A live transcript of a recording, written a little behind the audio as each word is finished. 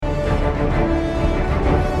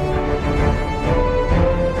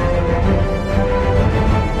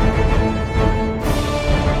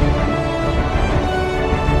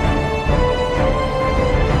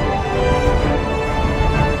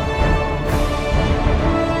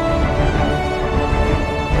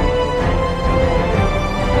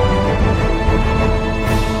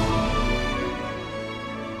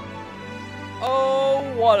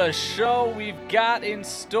a show we've got in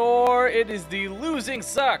store. It is the Losing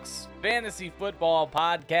Sucks Fantasy Football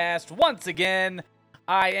Podcast. Once again,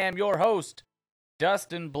 I am your host,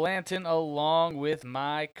 Dustin Blanton, along with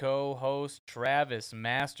my co-host, Travis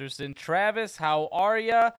Masterson. Travis, how are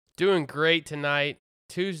ya? Doing great tonight,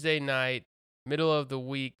 Tuesday night, middle of the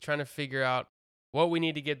week, trying to figure out what we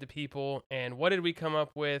need to give the people, and what did we come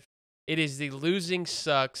up with? It is the Losing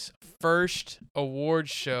Sucks first award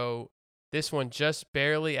show. This one just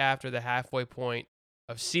barely after the halfway point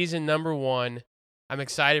of season number 1. I'm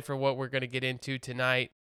excited for what we're going to get into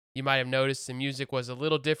tonight. You might have noticed the music was a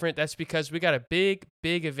little different. That's because we got a big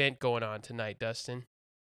event going on tonight, Dustin.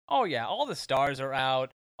 Oh yeah, all the stars are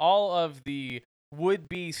out. All of the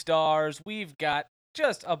would-be stars. We've got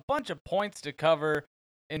just a bunch of points to cover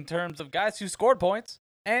in terms of guys who scored points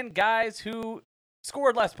and guys who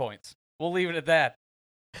scored less points. We'll leave it at that.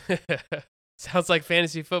 Sounds like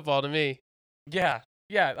fantasy football to me. Yeah.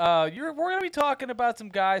 We're going to be talking about some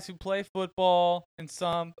guys who play football and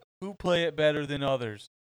some who play it better than others.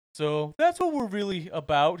 So that's what we're really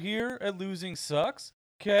about here at Losing Sucks.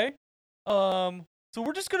 Okay. So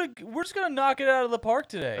we're just gonna knock it out of the park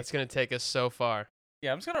today. That's gonna take us so far.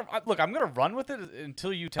 Yeah, I'm gonna run with it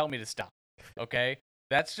until you tell me to stop. Okay.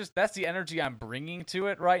 That's the energy I'm bringing to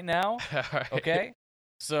it right now. Right. Okay.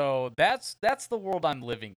 So that's the world I'm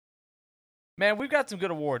living. Man, we've got some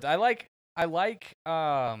good awards. I like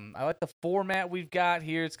the format we've got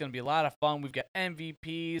here. It's gonna be a lot of fun. We've got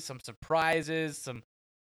MVPs, some surprises, some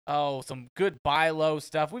good buy low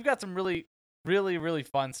stuff. We've got some really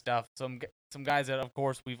fun stuff. Some guys that of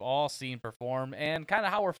course we've all seen perform and kind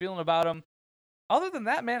of how we're feeling about them. Other than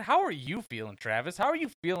that, man, how are you feeling, Travis? How are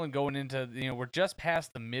you feeling going into we're just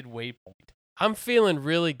past the midway point? I'm feeling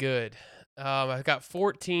really good. I've got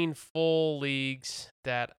 14 full leagues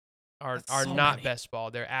that are so not many. best ball.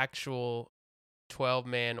 They're actual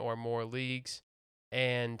 12-man or more leagues,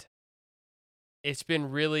 and it's been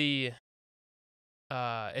really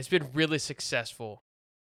successful.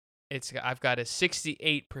 I've got a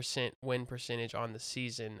 68% win percentage on the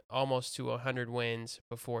season, almost to 100 wins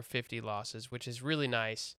before 50 losses, which is really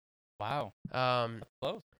nice. Wow.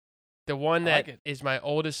 Close. The one I like that it. is my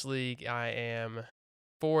oldest league, I am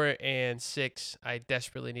 4-6. I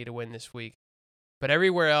desperately need a win this week. But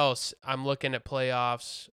everywhere else, I'm looking at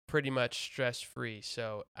playoffs pretty much stress-free.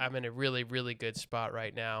 So I'm in a really good spot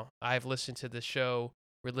right now. I've listened to the show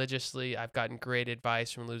religiously. I've gotten great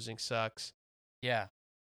advice from Losing Sucks. Yeah.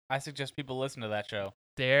 I suggest people listen to that show.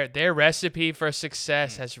 Their recipe for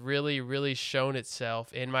success has really shown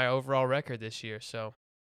itself in my overall record this year. So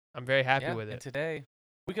I'm very happy with it. And today,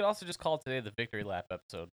 we could also just call today the Victory Lap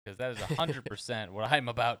episode because that is 100% what I'm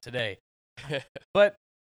about today. But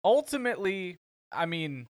ultimately, I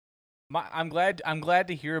mean, I'm glad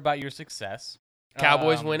to hear about your success.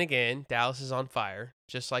 Cowboys win again. Dallas is on fire,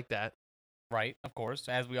 just like that. Right, of course,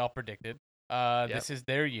 as we all predicted. This is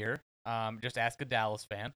their year. Just ask a Dallas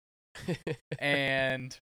fan.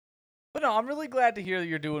 But no, I'm really glad to hear that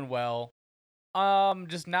you're doing well.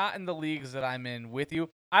 Just not in the leagues that I'm in with you.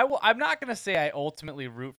 I'm not gonna say I ultimately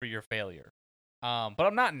root for your failure. But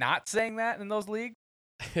I'm not saying that in those leagues.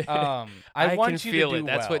 I want can you feel to do it.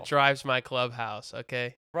 That's well. what drives my clubhouse.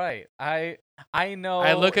 Okay. Right. I know.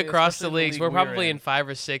 I look across the especially leagues. league We're probably in 5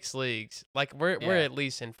 or 6 leagues. Like we're at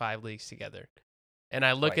least in 5 leagues together. And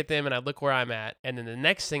I look at them and I look where I'm at. And then the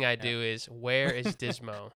next thing I do is, where is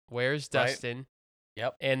Dismo? Where's Dustin? Right.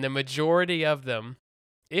 Yep. And the majority of them,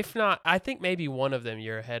 if not, I think maybe one of them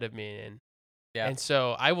you're ahead of me in. Yeah. And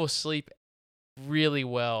so I will sleep really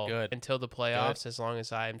well until the playoffs, as long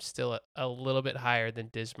as I'm still a little bit higher than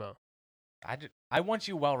Dismo. I want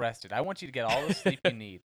you well rested. I want you to get all the sleep you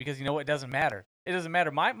need because you know what? It doesn't matter. It doesn't matter.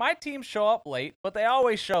 My teams show up late, but they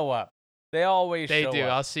always show up. They show do.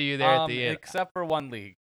 up. I'll see you there at the end. Except for one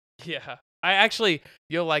league. Yeah.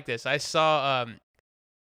 You'll like this. I saw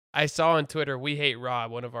on Twitter, We Hate Rob,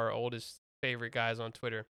 one of our oldest favorite guys on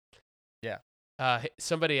Twitter. Yeah.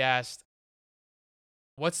 Somebody asked,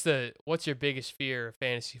 what's your biggest fear of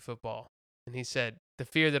fantasy football? And he said, the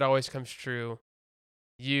fear that always comes true.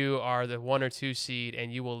 You are the 1 or 2 seed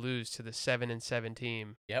and you will lose to the 7-7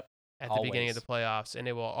 team. Yep. At the beginning of the playoffs, and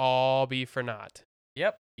it will all be for naught.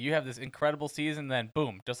 Yep. You have this incredible season, then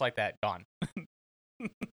boom, just like that, gone.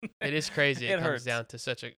 It is crazy. It comes hurts. down to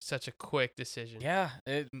such a quick decision. Yeah,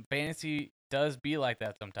 fantasy does be like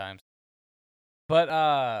that sometimes.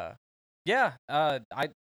 But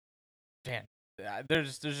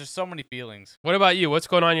there's just so many feelings. What about you? What's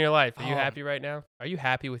going on in your life? Are you happy right now? Are you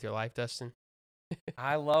happy with your life, Dustin?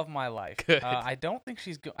 I love my life. Good. I don't think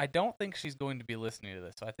she's going to be listening to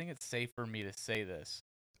this, so I think it's safe for me to say this.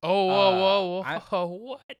 Oh, whoa, I whoa.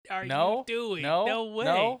 What are you no, doing? no, No way.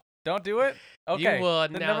 no, don't do it. You Okay, will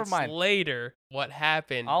then never announce mind. later what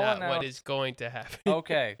happened, I'll not what is announce. going to happen.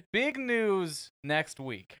 Okay, big news next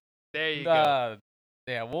week. There you go.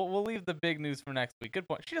 Yeah, we'll leave the big news for next week. Good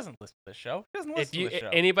point. She doesn't listen to the show. She doesn't listen to the show.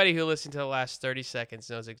 Anybody who listened to the last 30 seconds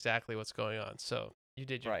knows exactly what's going on. So you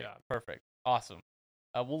did your Right. job. Perfect. Awesome.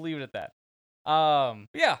 We'll leave it at that.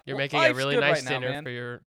 Yeah. You're making a life's really good nice right now, dinner man. for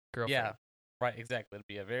your girlfriend. Yeah. Right. Exactly. It'd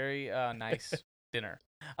be a very nice dinner.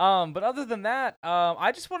 But other than that,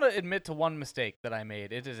 I just want to admit to one mistake that I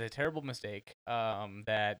made. It is a terrible mistake.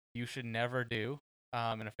 That you should never do.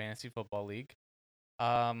 In a fantasy football league.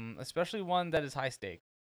 Especially one that is high stakes.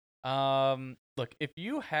 Look, if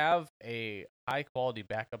you have a high quality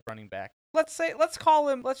backup running back, let's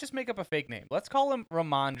just make up a fake name. Let's call him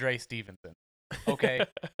Ramondre Stevenson. Okay.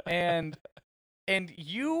 and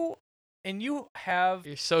you have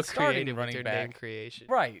You're so starting creative with running your back. name creation.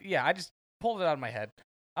 Right. Yeah, I just pulled it out of my head.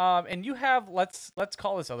 And you have let's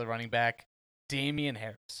call this other running back Damian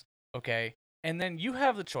Harris. Okay. And then you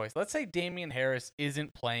have the choice. Let's say Damian Harris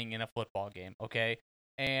isn't playing in a football game, okay?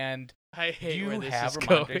 And I hate you where this have is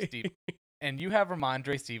Ramondre going. and you have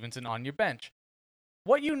Ramondre Stevenson on your bench.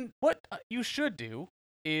 What you should do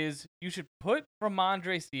is you should put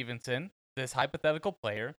Ramondre Stevenson, this hypothetical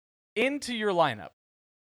player, into your lineup.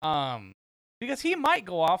 Because he might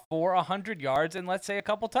go off for 100 yards and let's say a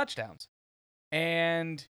couple touchdowns.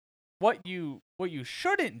 And what you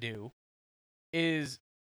shouldn't do is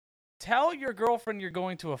tell your girlfriend you're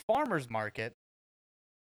going to a farmer's market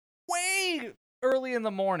way early in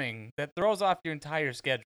the morning that throws off your entire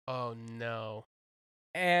schedule. Oh, no.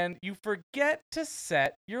 And you forget to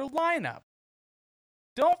set your lineup.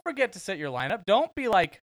 Don't forget to set your lineup. Don't be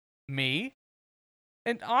like me.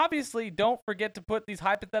 And obviously, don't forget to put these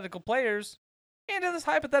hypothetical players into this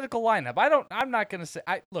hypothetical lineup. I'm not going to say.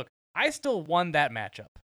 Look, I still won that matchup.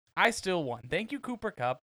 I still won. Thank you, Cooper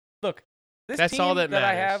Kupp. Look, That's team all that matters.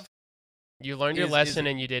 I have. You learned your lesson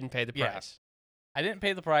and you didn't pay the price. I didn't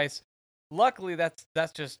pay the price. Luckily, that's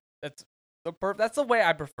the way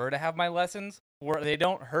I prefer to have my lessons, where they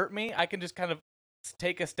don't hurt me. I can just kind of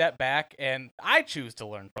take a step back and I choose to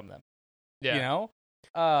learn from them. Yeah. You know?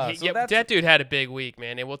 That dude had a big week,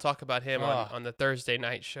 man, and we'll talk about him on the Thursday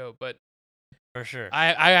night show. But for sure,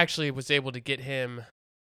 I actually was able to get him.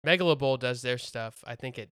 Megalo Bowl does their stuff, I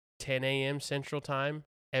think, at 10 a.m. Central Time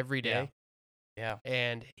every day. Yeah.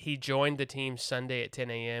 And he joined the team Sunday at 10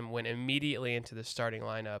 a.m., went immediately into the starting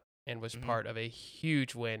lineup, and was part of a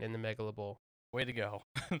huge win in the Megalo Bowl. Way to go.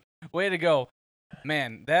 Way to go.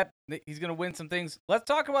 Man, he's going to win some things. Let's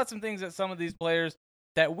talk about some things that some of these players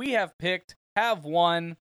that we have picked have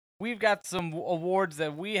won. We've got some awards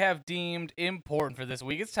that we have deemed important for this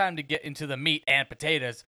week. It's time to get into the meat and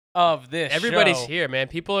potatoes of this Everybody's show. here, man.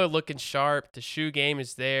 People are looking sharp. The shoe game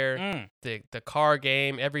is there. The car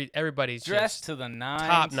game. Everybody's dressed to the nines.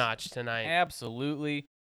 Top notch tonight. Absolutely.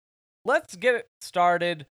 Let's get it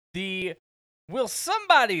started. Will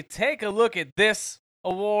somebody take a look at this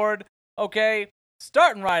award? Okay,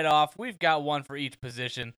 starting right off, we've got one for each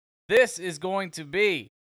position. This is going to be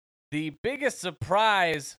the biggest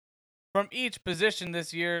surprise from each position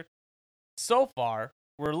this year so far.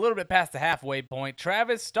 We're a little bit past the halfway point.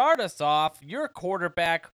 Travis, start us off. Your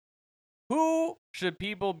quarterback. Who should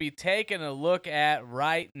people be taking a look at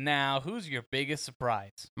right now? Who's your biggest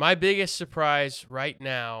surprise? My biggest surprise right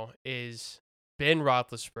now is Ben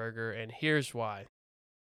Roethlisberger, and here's why.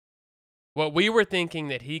 What we were thinking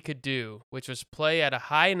that he could do, which was play at a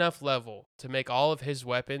high enough level to make all of his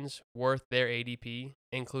weapons worth their ADP,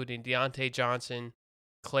 including Deontay Johnson,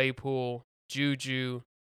 Claypool, Juju.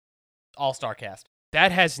 All-star cast.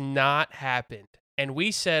 That has not happened. And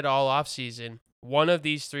we said all offseason, one of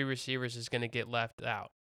these three receivers is going to get left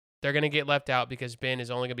out. They're going to get left out because Ben is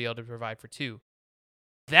only going to be able to provide for two.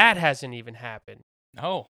 That hasn't even happened.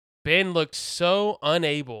 No. Ben looked so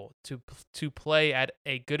unable to play at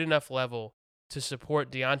a good enough level to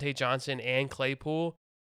support Deontay Johnson and Claypool.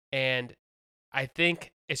 And I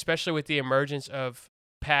think, especially with the emergence of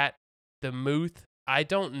Pat the Muth, I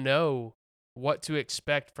don't know what to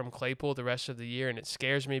expect from Claypool the rest of the year, and it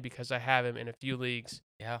scares me because I have him in a few leagues.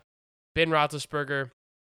 Yeah. Ben Roethlisberger,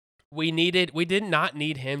 we did not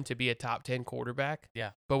need him to be a top 10 quarterback.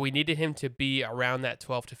 Yeah. But we needed him to be around that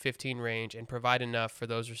 12 to 15 range and provide enough for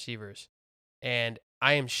those receivers. And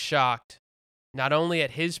I am shocked not only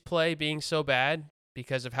at his play being so bad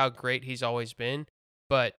because of how great he's always been,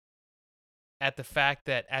 but at the fact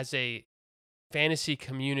that as a fantasy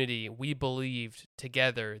community, we believed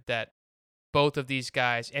together that both of these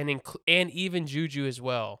guys, and even Juju as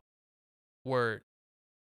well, were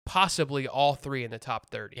possibly all 3 in the top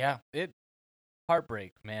 30. Yeah,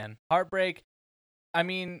 heartbreak, man. Heartbreak. I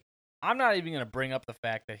mean, I'm not even going to bring up the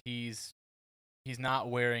fact that he's not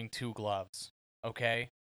wearing 2 gloves, okay?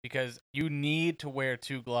 Because you need to wear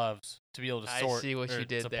 2 gloves to be able to I sort see what or you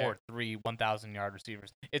did support there. 3 1,000-yard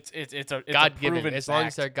receivers. It's a God-given, proven as long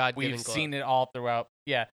as fact. they're God-given We've glove. seen it all throughout.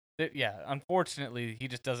 Yeah. Unfortunately, he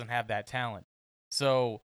just doesn't have that talent.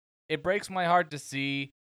 So, it breaks my heart to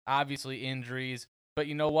see obviously injuries, but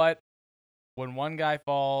you know what? When one guy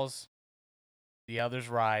falls, the others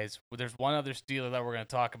rise. There's one other Steeler that we're going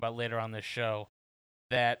to talk about later on this show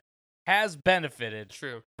that has benefited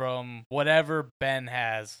True. from whatever Ben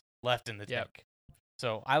has left in the Yep. tank.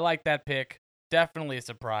 So I like that pick. Definitely a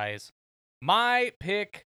surprise. My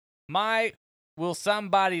pick, will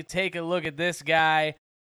somebody take a look at this guy?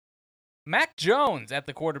 Mac Jones at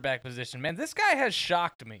the quarterback position. Man, this guy has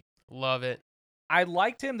shocked me. Love it. I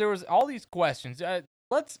liked him. There was all these questions.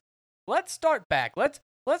 Let's start back. Let's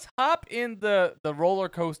hop in the roller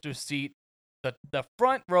coaster seat, the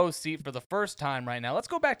front row seat for the first time right now. Let's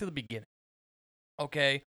go back to the beginning.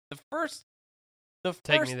 Okay, the first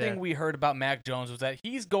thing we heard about Mac Jones was that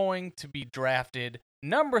he's going to be drafted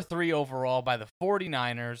number 3 overall by the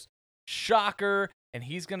 49ers. Shocker, and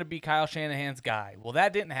he's going to be Kyle Shanahan's guy. Well,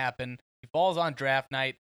 that didn't happen. He falls on draft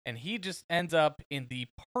night, and he just ends up in the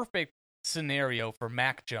perfect scenario for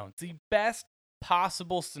Mac Jones, the best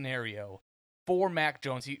possible scenario for Mac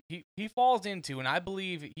Jones. He falls into, and I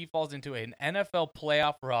believe he falls into an NFL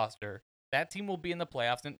playoff roster. That team will be in the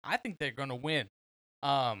playoffs, and I think they're going to win.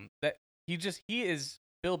 That he is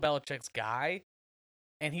Bill Belichick's guy,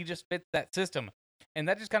 and he just fits that system. And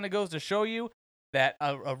that just kind of goes to show you that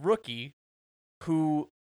a rookie who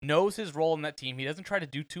knows his role in that team, he doesn't try to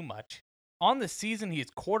do too much. On the season, he is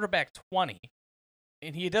quarterback 20,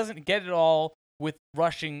 and he doesn't get it all with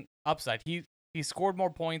rushing upside. He scored more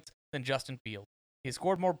points than Justin Fields. He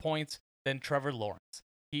scored more points than Trevor Lawrence.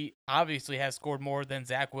 He obviously has scored more than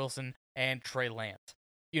Zach Wilson and Trey Lance.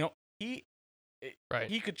 You know, he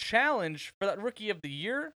could challenge for that Rookie of the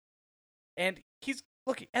Year, and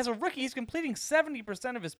as a rookie, he's completing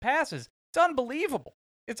 70% of his passes. It's unbelievable.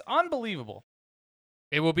 It's unbelievable.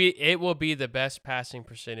 It will be the best passing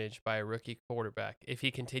percentage by a rookie quarterback if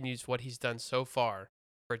he continues what he's done so far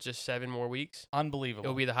for just 7 more weeks. Unbelievable. It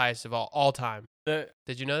will be the highest of all time. Did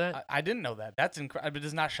you know that? I didn't know that. That's incredible. It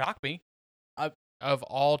does not shock me. Of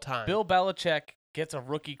all time. Bill Belichick gets a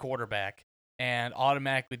rookie quarterback and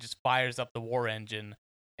automatically just fires up the war engine.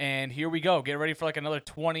 And here we go. Get ready for like another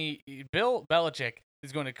 20. Bill Belichick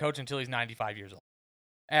is going to coach until he's 95 years old.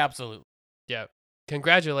 Absolutely. Yeah.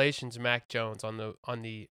 Congratulations, Mac Jones, on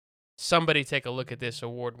the somebody take a look at this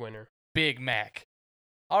award winner. Big Mac.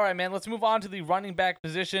 All right, man, let's move on to the running back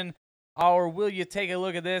position. Or will you take a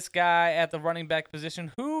look at this guy at the running back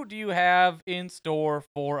position? Who do you have in store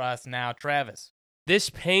for us now, Travis? This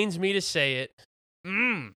pains me to say it,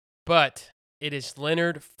 but it is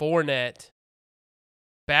Leonard Fournette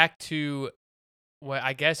back to what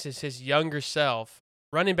I guess is his younger self,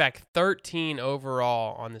 running back 13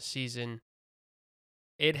 overall on the season.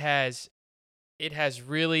 It has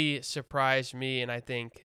really surprised me, and I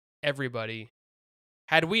think everybody.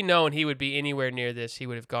 Had we known he would be anywhere near this, he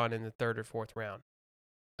would have gone in the 3rd or 4th round.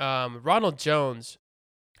 Ronald Jones.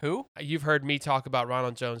 Who? You've heard me talk about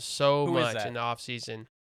Ronald Jones so much in the offseason.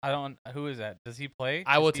 Who is that? Does he play?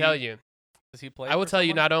 I will tell you. Does he play? I will tell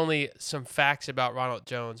you not only some facts about Ronald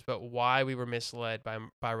Jones, but why we were misled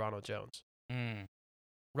by Ronald Jones.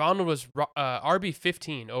 Ronald was RB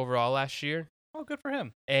 15 overall last year. Oh, good for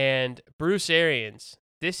him. And Bruce Arians,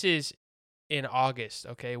 this is in August,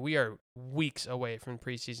 okay? We are weeks away from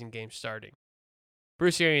preseason games starting.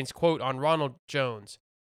 Bruce Arians, quote, on Ronald Jones,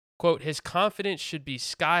 quote, his confidence should be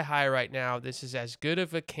sky high right now. This is as good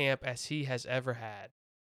of a camp as he has ever had.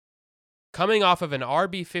 Coming off of an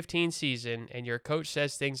RB 15 season and your coach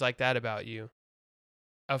says things like that about you,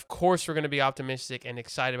 of course we're going to be optimistic and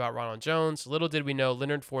excited about Ronald Jones. Little did we know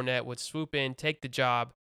Leonard Fournette would swoop in, take the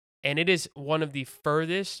job, and it is one of the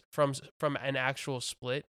furthest from an actual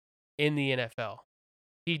split in the NFL.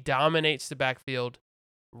 He dominates the backfield.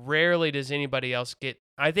 Rarely does anybody else get.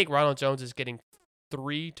 I think Ronald Jones is getting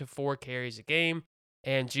 3 to 4 carries a game,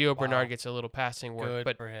 and Gio Bernard gets a little passing work. Good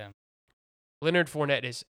but for him. Leonard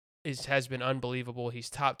Fournette has been unbelievable.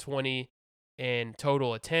 He's top 20 in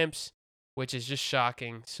total attempts, which is just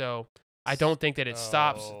shocking. So I don't think that it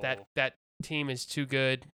stops. That team is too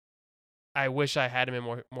good. I wish I had him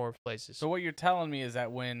in more places. So what you're telling me is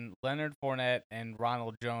that when Leonard Fournette and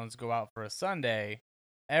Ronald Jones go out for a Sunday,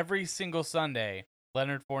 every single Sunday,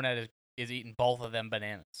 Leonard Fournette is eating both of them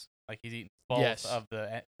bananas. Like he's eating both of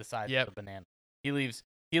the sides of the banana. He leaves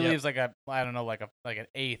He Yep. leaves like a, I don't know, like an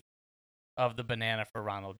eighth of the banana for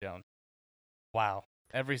Ronald Jones. Wow.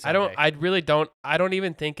 Every Sunday. I don't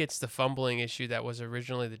even think it's the fumbling issue that was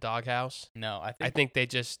originally the doghouse. No, I I think think they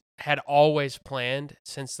just had always planned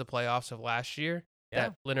since the playoffs of last year Yeah.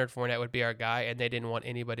 that Leonard Fournette would be our guy, and they didn't want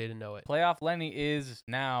anybody to know it. playoff Lenny is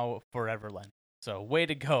now forever Len. So way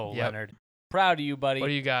to go, Yep. Leonard. Proud of you, buddy. What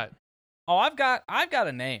do you got? Oh, I've got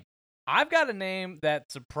a name. I've got a name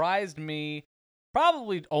that surprised me,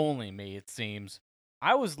 probably only me, it seems.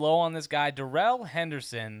 I was low on this guy, Darrell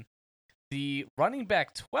Henderson, the running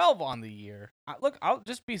back 12 on the year. Look, I'll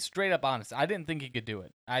just be straight up honest. I didn't think he could do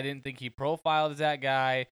it. I didn't think he profiled as that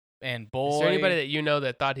guy. And boy, Is there anybody that you know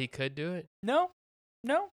that thought he could do it? no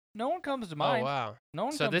one comes to mind. Oh wow! No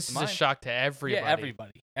one So comes this to is mind. a shock to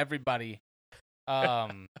everybody. Yeah, everybody.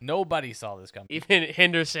 Nobody saw this coming. Even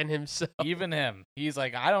Henderson himself. Even him. He's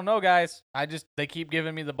like, I don't know, guys. They keep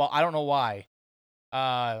giving me the ball. I don't know why.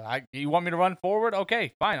 You want me to run forward?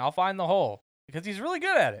 Okay, fine. I'll find the hole because he's really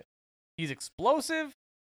good at it. He's explosive.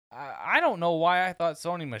 I don't know why I thought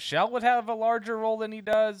Sony Michel would have a larger role than he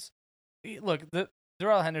does. Look,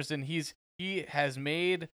 Darrell Henderson. He has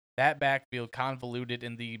made that backfield convoluted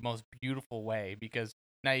in the most beautiful way because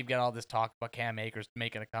now you've got all this talk about Cam Akers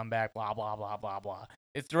making a comeback. Blah blah blah blah blah.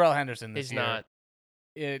 It's Darrell Henderson this He's year. not.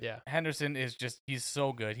 Yeah. Henderson is he's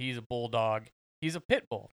so good. He's a bulldog. He's a pit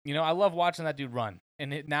bull. I love watching that dude run,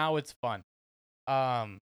 and now it's fun.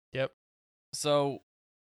 Yep. So,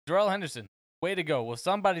 Darrell Henderson, way to go. Will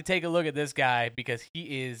somebody take a look at this guy because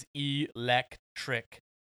he is electric.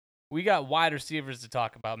 We got wide receivers to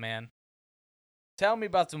talk about, man. Tell me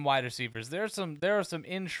about some wide receivers. There are some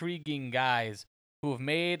intriguing guys who have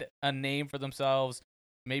made a name for themselves,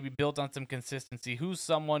 maybe built on some consistency. Who's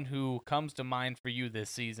someone who comes to mind for you this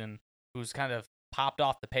season who's kind of popped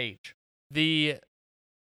off the page? The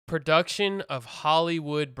production of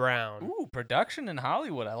Hollywood Brown. Ooh, production in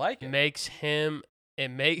Hollywood. I like it.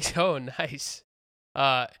 Oh, nice.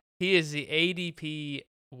 He is the ADP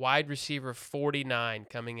wide receiver 49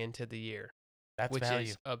 coming into the year, That's which value.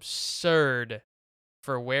 is absurd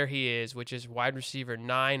for where he is, which is wide receiver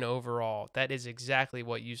 9 overall. That is exactly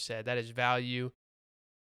what you said. That is value.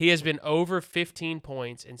 He has been over 15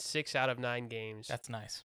 points in 6 out of 9 games. That's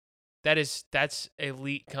nice. That's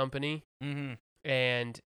elite company. Mm-hmm.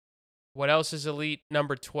 And what else is elite?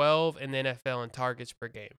 Number 12 in the NFL in targets per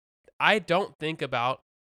game. I don't think about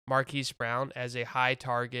Marquise Brown as a high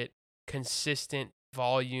target, consistent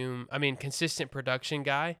production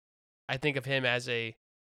guy. I think of him as a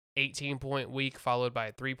 18-point week followed by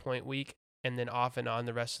a 3-point week and then off and on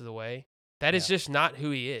the rest of the way. That is just not who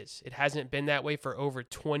he is. It hasn't been that way for over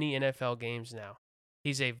 20 NFL games now.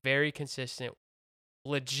 He's a very consistent,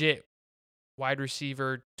 legit wide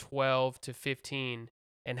receiver 12 to 15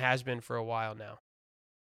 and has been for a while now.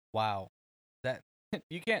 Wow. That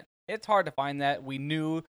you can't it's hard to find that. We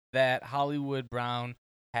knew that Hollywood Brown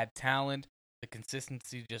had talent. The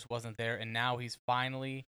consistency just wasn't there, and now he's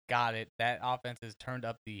finally got it. That offense has turned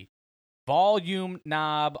up the volume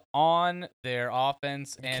knob on their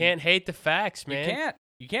offense. You And can't hate the facts, man.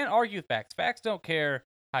 You can't argue with facts. Facts don't care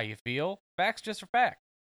how you feel. Facts just are fact.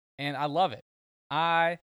 And I love it.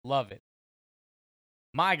 I love it.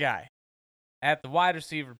 My guy at the wide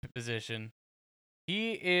receiver position,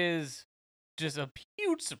 he is just a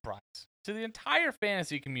huge surprise to the entire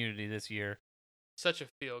fantasy community this year. Such a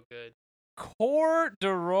feel good.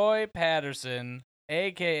 Cordarrelle Patterson,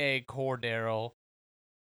 a.k.a. Cordero.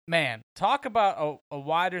 Man, talk about a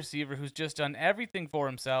wide receiver who's just done everything for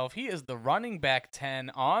himself. He is the running back 10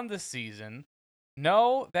 on the season.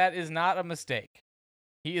 No, that is not a mistake.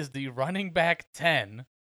 He is the running back 10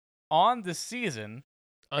 on the season.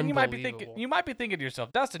 And you might be thinking to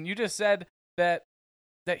yourself, Dustin, you just said that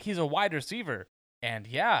he's a wide receiver. And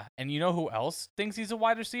yeah, and you know who else thinks he's a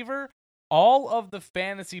wide receiver? All of the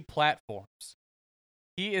fantasy platforms.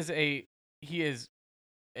 He is in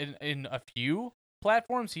a few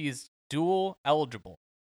platforms, he is dual eligible,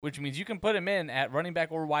 which means you can put him in at running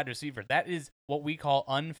back or wide receiver. That is what we call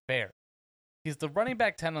unfair. He's the running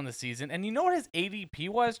back 10 on the season. And you know what his ADP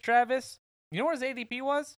was, Travis? You know what his ADP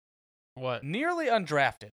was? What? Nearly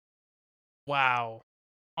undrafted. Wow.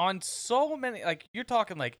 On so many, like, you're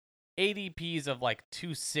talking like ADPs of like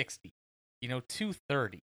 260,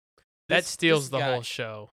 230. That steals the guy, whole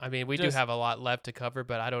show. I mean, we do have a lot left to cover,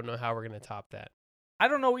 but I don't know how we're going to top that. I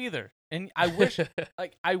don't know either. And I wish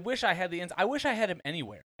I had the I wish I had him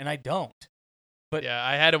anywhere, and I don't. But yeah,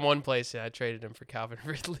 I had him one place and I traded him for Calvin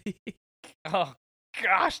Ridley. Oh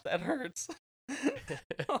gosh, that hurts.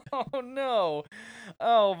 Oh no.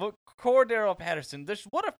 Oh, but Cordarrelle Patterson,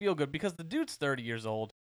 what a feel good because the dude's 30 years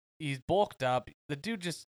old. He's bulked up. The dude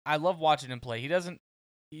just, I love watching him play. He doesn't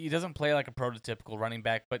play like a prototypical running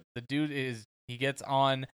back, but the dude he gets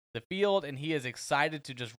on the field and he is excited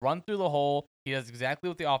to just run through the hole. He does exactly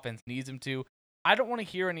what the offense needs him to. I don't want to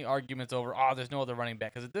hear any arguments over, there's no other running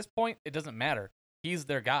back, because at this point it doesn't matter. He's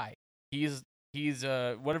their guy. He's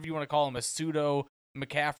whatever you want to call him, a pseudo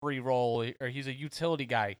McCaffrey role, or he's a utility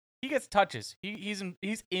guy. He gets touches. He's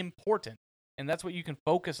important, and that's what you can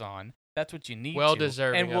focus on. That's what you need. Well to.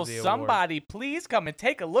 deserving. And will of the somebody award. please come and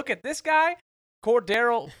take a look at this guy,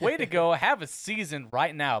 Cordero? Way to go! Have a season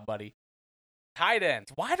right now, buddy. Tight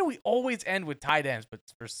ends. Why do we always end with tight ends? But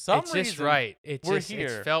for some reason, it's just right. It's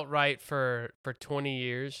here. felt right for 20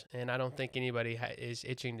 years, and I don't think anybody is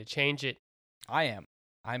itching to change it.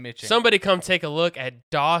 I'm itching. Somebody come take a look at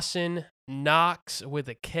Dawson Knox with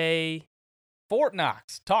a K. Fort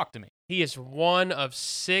Knox. Talk to me. He is one of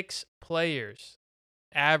 6 players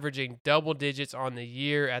averaging double digits on the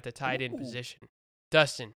year at the tight end position.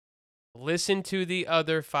 Dustin, listen to the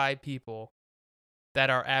other 5 people that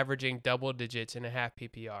are averaging double digits in a half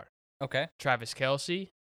PPR. Okay. Travis Kelce,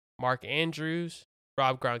 Mark Andrews,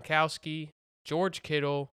 Rob Gronkowski, George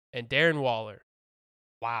Kittle, and Darren Waller.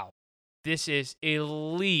 Wow. This is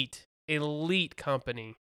elite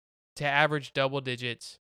company to average double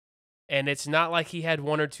digits. And it's not like he had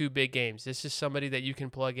 1 or 2 big games. This is somebody that you can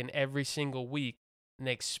plug in every single week and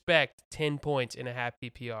expect 10 points in a half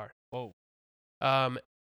PPR. Whoa.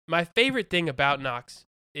 My favorite thing about Knox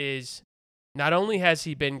is not only has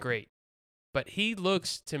he been great, but he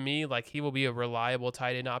looks to me like he will be a reliable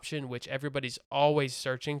tight end option, which everybody's always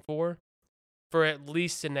searching for at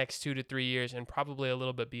least the next 2 to 3 years and probably a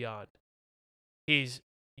little bit beyond. He's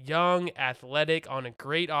young, athletic, on a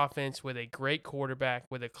great offense with a great quarterback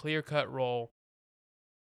with a clear-cut role.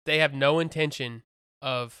 They have no intention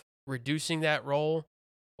of reducing that role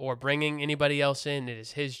or bringing anybody else in. It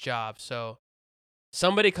is his job. So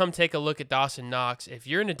somebody come take a look at Dawson Knox. If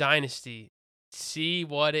you're in a dynasty, see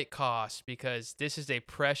what it costs, because this is a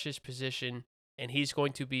precious position, and he's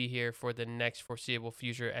going to be here for the next foreseeable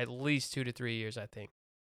future, at least 2 to 3 years, I think.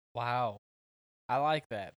 Wow. I like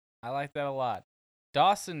that. I like that a lot.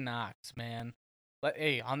 Dawson Knox, man.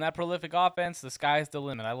 Hey, on that prolific offense, the sky's the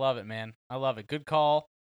limit. I love it, man. I love it. Good call.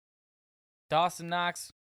 Dawson Knox,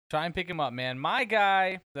 try and pick him up, man. My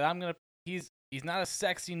guy that he's not a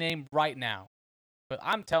sexy name right now, but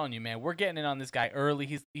I'm telling you, man, we're getting in on this guy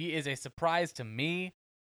early. He is a surprise to me.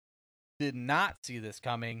 Did not see this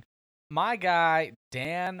coming. My guy,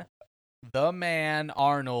 Dan the Man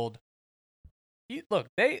Arnold.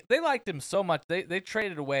 They liked him so much. They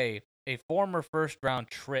traded away a former first-round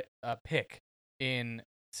pick in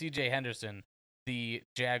C.J. Henderson. The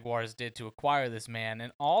Jaguars did to acquire this man,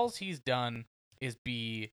 and all he's done is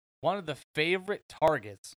be one of the favorite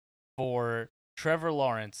targets for Trevor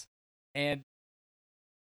Lawrence. And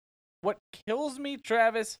what kills me,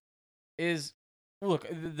 Travis, is look,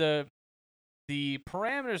 the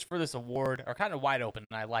parameters for this award are kind of wide open,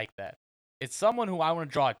 and I like that. It's someone who I want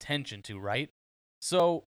to draw attention to, right?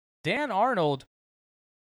 So Dan Arnold,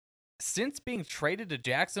 since being traded to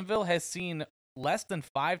Jacksonville, has seen less than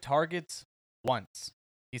 5 targets once.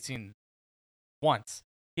 He's seen once.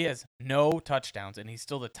 He has no touchdowns, and he's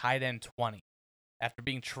still the tight end 20 after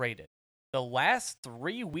being traded. The last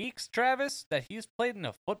 3 weeks, Travis, that he's played in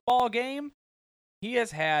a football game, he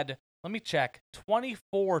has had, let me check,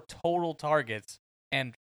 24 total targets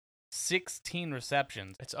and 16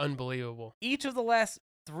 receptions. It's unbelievable. Each of the last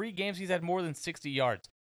 3 games, he's had more than 60 yards.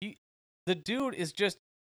 The dude is just,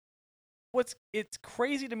 it's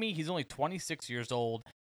crazy to me. He's only 26 years old.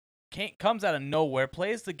 Comes out of nowhere,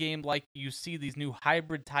 plays the game like you see these new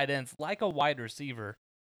hybrid tight ends, like a wide receiver.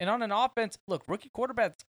 And on an offense, look, rookie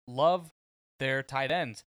quarterbacks love their tight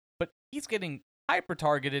ends, but he's getting hyper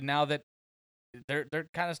targeted now that they're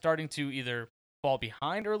kind of starting to either fall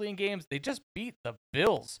behind early in games. They just beat the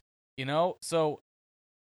Bills, So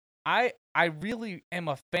I really am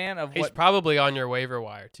a fan of He's probably on your waiver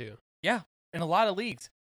wire too. Yeah, in a lot of leagues.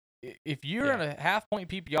 If you're in a half-point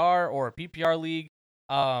PPR or a PPR league,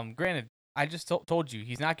 granted, I just told you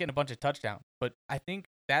he's not getting a bunch of touchdowns, but I think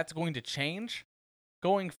that's going to change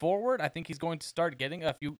going forward. I think he's going to start getting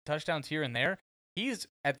a few touchdowns here and there. He's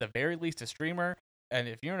at the very least a streamer, and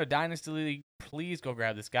if you're in a dynasty league, please go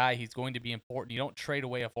grab this guy. He's going to be important. You don't trade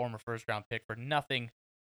away a former first-round pick for nothing.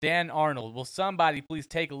 Dan Arnold, will somebody please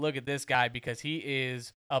take a look at this guy, because he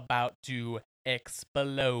is about to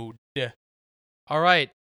explode. All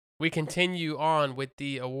right. We continue on with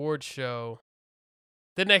the award show.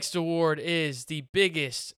 The next award is the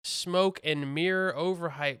biggest smoke and mirror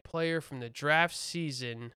overhyped player from the draft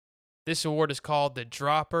season. This award is called the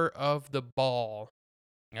Dropper of the Ball.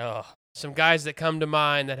 Ugh. Some guys that come to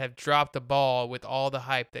mind that have dropped the ball with all the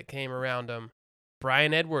hype that came around them.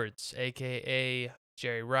 Brian Edwards, a.k.a.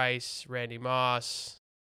 Jerry Rice, Randy Moss,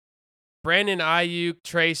 Brandon Ayuk,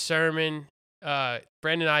 Trey Sermon,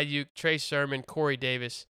 Corey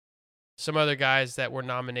Davis, some other guys that were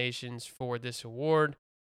nominations for this award.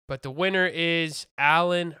 But the winner is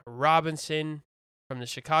Allen Robinson from the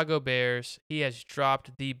Chicago Bears. He has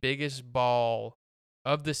dropped the biggest ball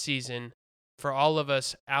of the season. For all of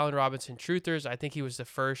us Allen Robinson truthers, I think he was the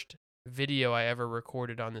first video I ever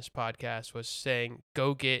recorded on this podcast was saying,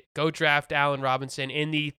 go draft Allen Robinson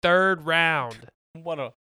in the 3rd round. What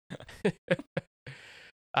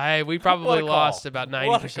a we probably call. lost about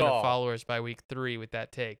What a 90% of call. followers by week 3 with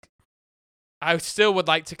that take. I still would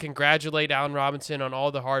like to congratulate Allen Robinson on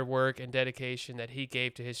all the hard work and dedication that he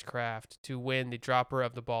gave to his craft to win the Dropper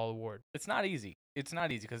of the Ball award. It's not easy. It's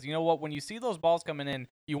not easy because you know what? When you see those balls coming in,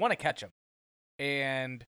 you want to catch them.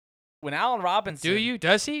 And when Allen Robinson, Do you?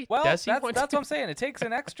 Does he? Well, Does he that's want what to? I'm saying. It takes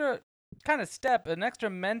an extra kind of step, an extra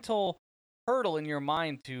mental hurdle in your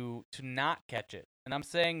mind to not catch it. And I'm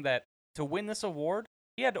saying that to win this award,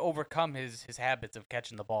 he had to overcome his habits of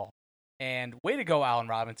catching the ball. And way to go, Allen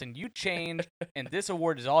Robinson. You changed, and this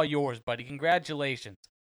award is all yours, buddy. Congratulations.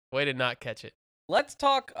 Way to not catch it. Let's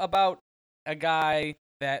talk about a guy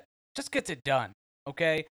that just gets it done,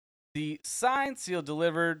 okay? The signed, sealed,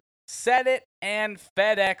 delivered, Set It and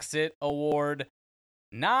FedEx It award,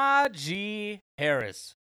 Najee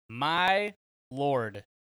Harris. My lord.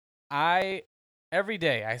 Every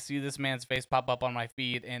day I see this man's face pop up on my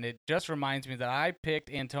feed, and it just reminds me that I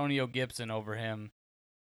picked Antonio Gibson over him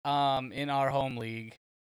in our home league,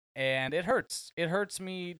 and it hurts. It hurts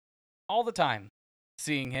me all the time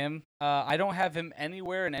seeing him. I don't have him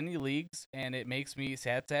anywhere in any leagues, and it makes me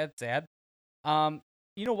sad. You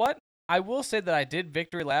know what? I will say that I did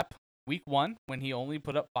victory lap week 1 when he only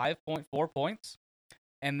put up 5.4 points,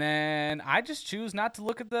 and then I just choose not to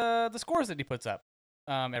look at the scores that he puts up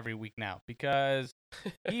every week now because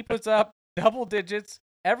he puts up double digits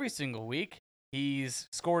every single week. He's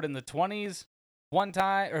scored in the 20s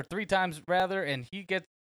 3 times rather, and he gets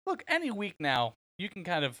any week now you can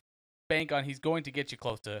kind of bank on he's going to get you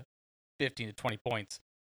close to 15 to 20 points,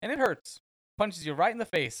 and it hurts. Punches you right in the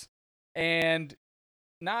face. And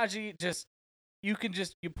Najee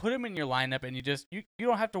you put him in your lineup, and you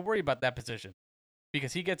don't have to worry about that position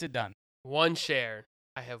because he gets it done. One share.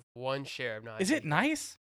 I have one share of Najee. Is it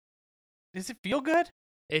nice? Does it feel good?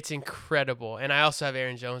 It's incredible. And I also have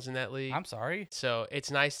Aaron Jones in that league. I'm sorry. So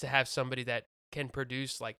it's nice to have somebody that can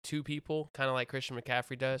produce like 2 people, kind of like Christian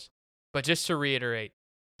McCaffrey does. But just to reiterate,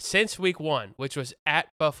 since week 1, which was at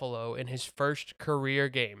Buffalo in his first career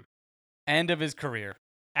game. End of his career.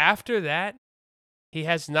 After that, he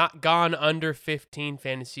has not gone under 15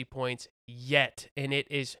 fantasy points yet. And it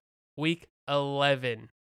is week 11.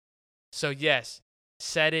 So yes,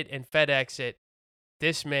 Set It and FedEx It.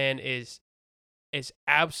 This man is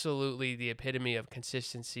absolutely the epitome of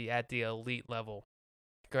consistency at the elite level.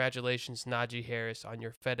 Congratulations, Najee Harris, on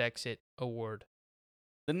your FedEx It award.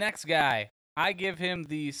 The next guy, I give him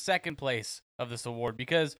the 2nd place of this award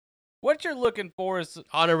because what you're looking for is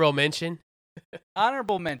honorable mention.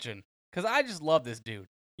 Honorable mention, because I just love this dude.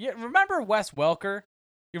 You remember Wes Welker?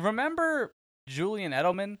 You remember Julian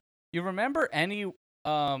Edelman? You remember any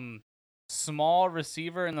small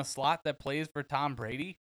receiver in the slot that plays for Tom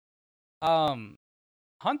Brady? Hunter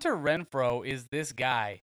Renfrow is this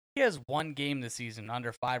guy. He has 1 game this season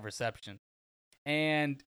under 5 receptions,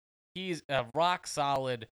 and he's a rock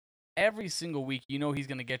solid. Every single week, you know he's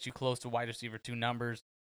going to get you close to wide receiver 2 numbers,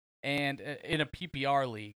 and in a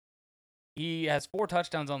PPR league, he has 4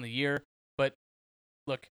 touchdowns on the year. But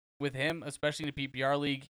look, with him, especially in a PPR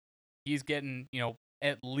league, he's getting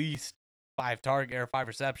at least 5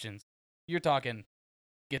 receptions. You're talking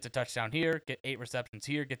gets a touchdown here, get 8 receptions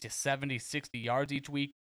here, gets you 70, 60 yards each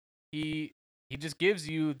week. He just gives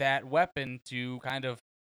you that weapon to kind of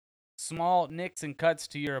small nicks and cuts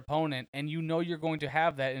to your opponent, and you know you're going to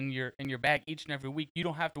have that in your bag each and every week. You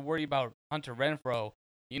don't have to worry about Hunter Renfrow,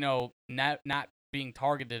 not being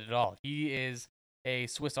targeted at all. He is a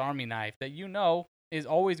Swiss Army knife that is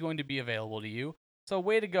always going to be available to you. So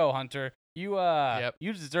way to go, Hunter. You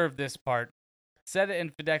you deserve this part. Set It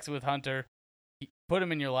and FedEx It with Hunter. Put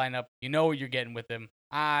him in your lineup. You know what you're getting with him.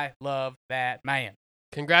 I love that man.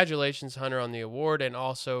 Congratulations, Hunter, on the award, and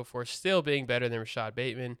also for still being better than Rashad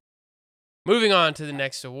Bateman. Moving on to the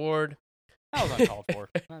next award. That was uncalled for.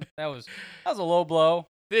 That was a low blow.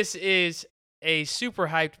 This is a super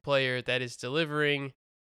hyped player that is delivering.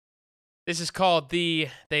 This is called They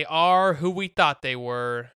Are Who We Thought They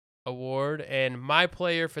Were. award, and my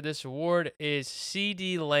player for this award is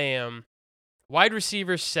CeeDee Lamb, wide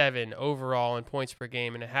receiver 7 overall in points per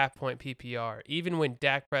game and a half-point PPR, even when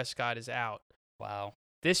Dak Prescott is out. Wow.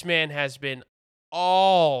 This man has been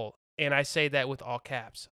all, and I say that with all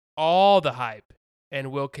caps, all the hype,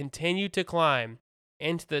 and will continue to climb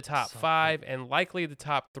into the top So 5 and likely the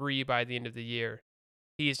top 3 by the end of the year.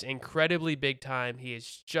 He is incredibly big time. He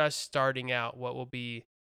is just starting out what will be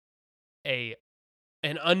an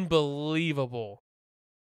unbelievable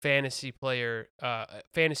fantasy career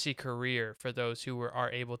for those who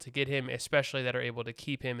are able to get him, especially that are able to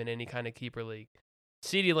keep him in any kind of keeper league.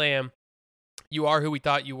 CeeDee Lamb, you are who we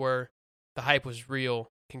thought you were. The hype was real.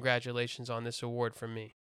 Congratulations on this award from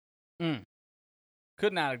me.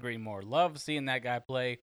 Could not agree more. Love seeing that guy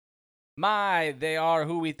play. They are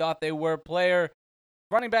who we thought they were player.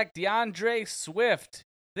 Running back DeAndre Swift.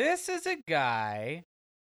 This guy,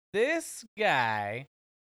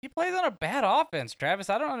 he plays on a bad offense, Travis.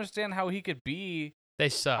 I don't understand how he could be. They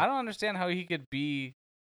suck. I don't understand how he could be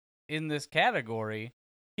in this category.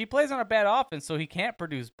 He plays on a bad offense, so he can't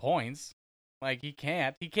produce points. Like, he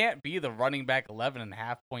can't. He can't be the running back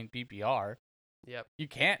 11.5 point PPR. Yep. You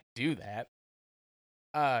can't do that.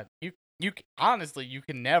 You honestly, you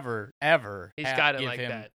can never ever. He's got it like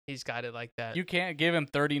that. He's got it like that. You can't give him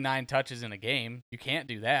 39 touches in a game. You can't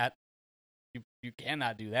do that. You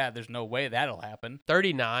cannot do that. There's no way that'll happen.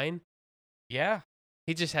 39? Yeah.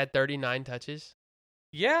 He just had 39 touches?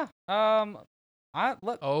 Yeah. Oh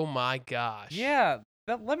my gosh. Yeah.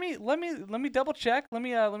 Let me double check. Let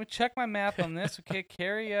me check my math on this. Okay,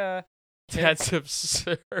 Carry. That's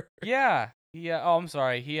absurd. Yeah. Yeah. Oh, I'm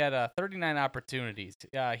sorry. He had 39 opportunities.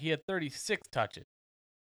 He had 36 touches.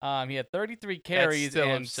 He had 33 carries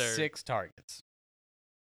and absurd. 6 targets.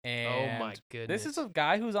 And oh my goodness. this is a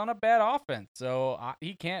guy who's on a bad offense, so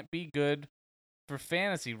he can't be good for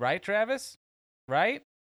fantasy, right, Travis? Right?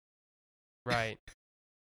 Right.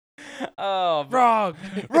 Oh, wrong.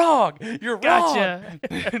 Wrong. You're Gotcha.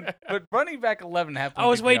 wrong. But running back 11.5. I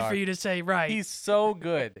was waiting for you to say right. He's so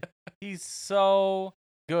good. He's so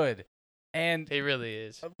good. And he really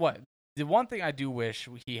is. What? The one thing I do wish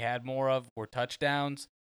he had more of were touchdowns.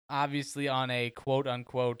 Obviously, on a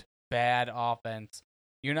quote-unquote bad offense,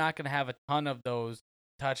 you're not going to have a ton of those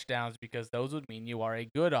touchdowns because those would mean you are a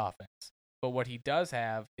good offense. But what he does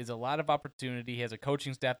have is a lot of opportunity. He has a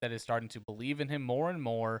coaching staff that is starting to believe in him more and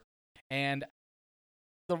more. And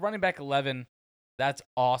the running back 11, that's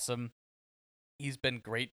awesome. He's been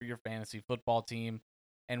great for your fantasy football team.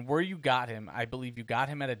 And where you got him, I believe you got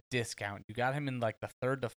him at a discount. You got him in like the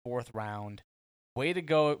 3rd to 4th round. Way to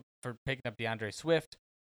go for picking up DeAndre Swift.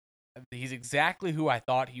 He's exactly who I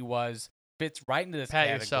thought he was. Fits right into this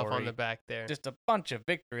category. Pat yourself on the back there. Just a bunch of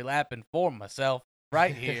victory lapping for myself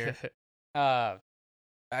right here. This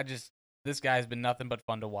guy's been nothing but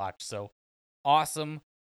fun to watch. So awesome.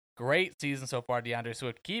 Great season so far, DeAndre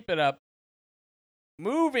Swift. Keep it up.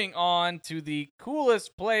 Moving on to the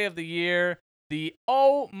coolest play of the year. The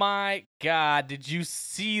oh my God, did you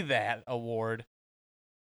see that award?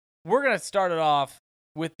 We're going to start it off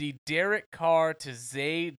with the Derek Carr to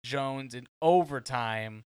Zay Jones in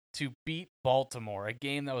overtime to beat Baltimore, a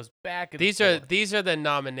game that was back and forth. These are the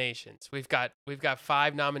nominations. We've got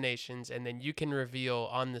 5 nominations, and then you can reveal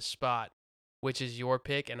on the spot which is your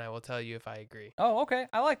pick, and I will tell you if I agree. Oh, okay.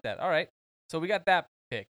 I like that. All right. So we got that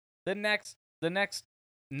pick. The next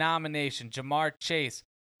nomination, Jamar Chase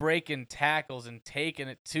breaking tackles and taking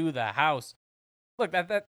it to the house. Look,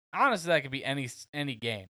 that honestly that could be any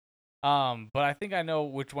game. But I think I know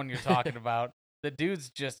which one you're talking about. The dude's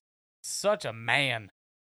just such a man.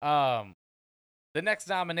 The next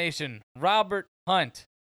nomination, Robert Hunt.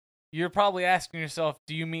 You're probably asking yourself,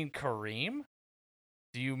 do you mean Kareem?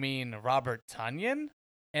 Do you mean Robert Tonyan?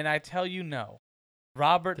 And I tell you no.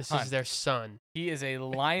 Robert Hunt. This is their son. He is a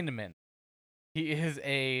lineman. He is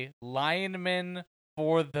a lineman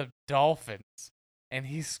for the Dolphins. And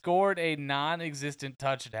he scored a non-existent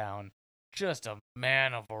touchdown. Just a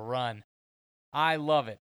man of a run. I love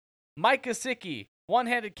it. Mike Gesicki,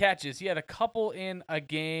 one-handed catches. He had a couple in a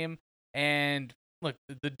game. And look,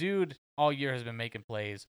 the dude all year has been making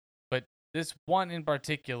plays. But this one in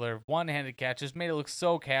particular, one-handed catch, just made it look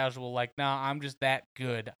so casual. Like, nah, I'm just that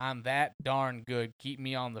good. I'm that darn good. Keep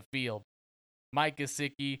me on the field. Mike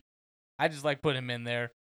Gesicki, I just like put him in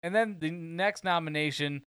there. And then the next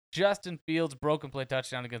nomination, Justin Fields, broken play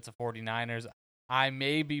touchdown against the 49ers. I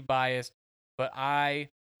may be biased, but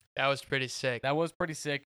that was pretty sick. That was pretty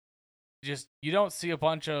sick. Just, you don't see a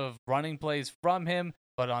bunch of running plays from him,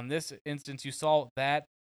 but on this instance, you saw that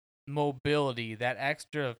mobility, that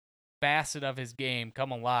extra facet of his game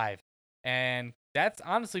come alive. And that's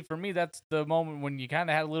honestly for me, that's the moment when you kind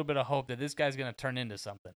of had a little bit of hope that this guy's gonna turn into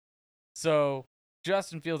something. So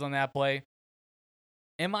Justin Fields on that play.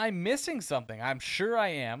 Am I missing something? I'm sure I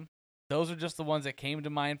am. Those are just the ones that came to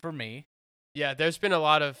mind for me. Yeah, there's been a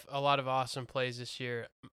lot of awesome plays this year.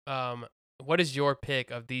 What is your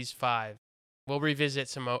pick of these 5? We'll revisit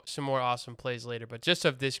some more awesome plays later, but just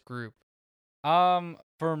of this group.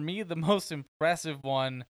 For me, the most impressive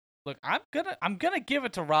one. Look, I'm gonna give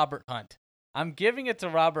it to Robert Hunt. I'm giving it to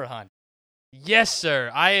Robert Hunt. Yes,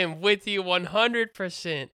 sir. I am with you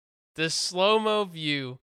 100%. The slow-mo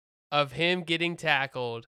view of him getting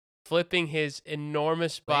tackled, flipping his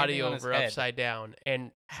enormous body Landing on his over head. upside down,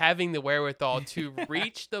 and having the wherewithal to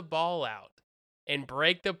reach the ball out and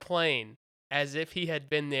break the plane as if he had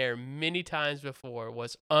been there many times before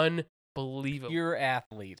was unbelievable. Pure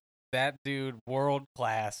athlete. That dude, world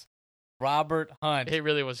class. Robert Hunt. It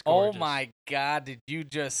really was Oh gorgeous. my God, did you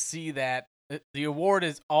just see that? The award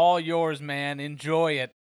is all yours, man. Enjoy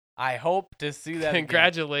it. I hope to see that again.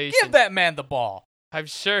 Congratulations. Give that man the ball. I'm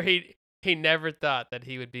sure he never thought that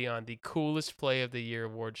he would be on the coolest play of the year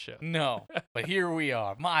award show. No, but here we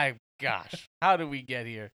are. My gosh, how did we get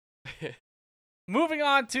here? Moving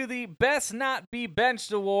on to the Best Not Be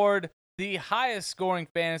Benched award, the highest scoring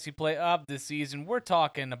fantasy play of the season. We're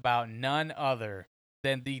talking about none other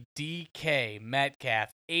than the DK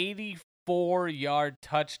Metcalf 84-yard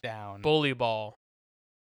touchdown. Bully ball.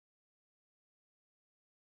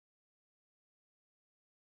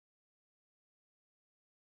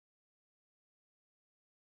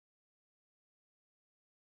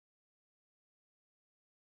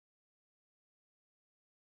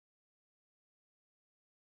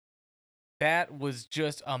 That was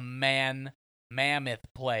just a mammoth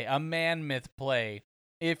play, a man-myth play,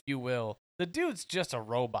 if you will. The dude's just a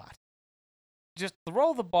robot. Just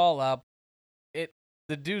throw the ball up.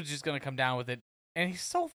 The dude's just going to come down with it. And he's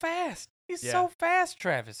so fast. He's so fast,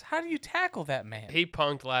 Travis. How do you tackle that man? He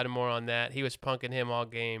punked Lattimore on that. He was punking him all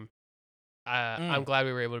game. I'm glad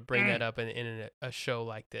we were able to bring that up in a show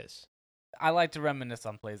like this. I like to reminisce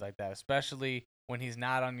on plays like that, especially when he's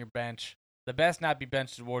not on your bench. The Best Not Be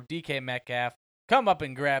Benched award, DK Metcalf. Come up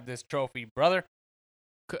and grab this trophy, brother.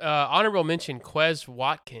 Honorable mention, Quez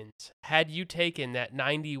Watkins. Had you taken that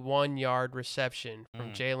 91-yard reception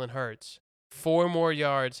from Jalen Hurts, 4 more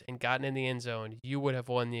yards, and gotten in the end zone, you would have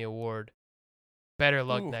won the award. Better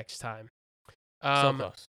luck next time. So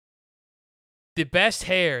close. The best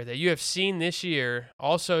hair that you have seen this year,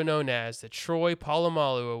 also known as the Troy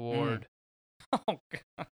Polamalu Award. Oh,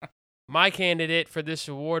 God. My candidate for this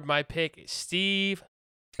award, my pick, is Steve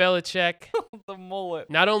Belichick. The mullet.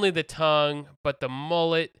 Not only the tongue, but the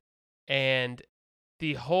mullet and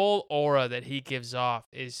the whole aura that he gives off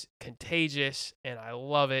is contagious, and I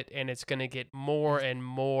love it. And it's going to get more and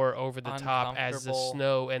more over the top as the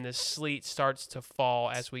snow and the sleet starts to fall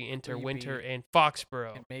as we enter winter in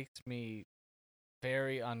Foxborough. It makes me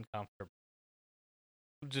very uncomfortable.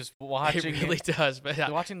 Just watching it really does, but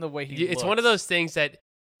watching the way he it's one of those things that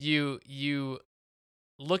you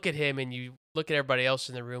look at him and you look at everybody else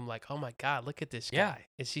in the room like, oh my God, look at this guy. Yeah.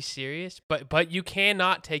 Is he serious? But you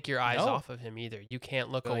cannot take your eyes off of him either. You can't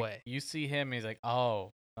look away. You see him, and he's like,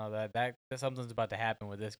 oh, that something's about to happen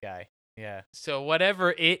with this guy. Yeah. So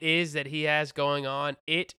whatever it is that he has going on,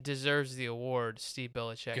 it deserves the award, Steve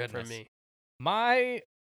Belichick, for me. My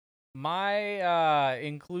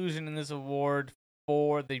inclusion in this award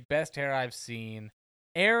for the best hair I've seen,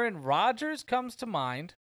 Aaron Rodgers comes to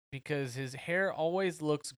mind because his hair always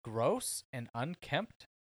looks gross and unkempt.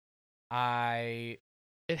 It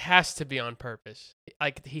has to be on purpose.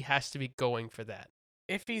 Like, he has to be going for that.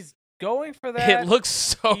 If he's going for that, it looks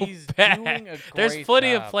so bad. Doing a There's great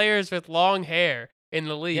plenty job. of players with long hair in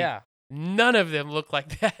the league. Yeah. None of them look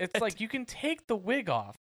like that. It's like, you can take the wig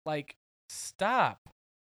off. Like, stop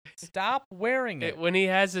wearing it. When he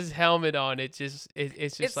has his helmet on, it's just like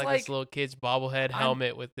this little kid's bobblehead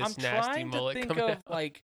helmet with this nasty mullet coming out. I'm trying to think of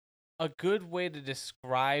like a good way to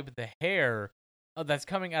describe the hair that's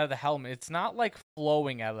coming out of the helmet. It's not like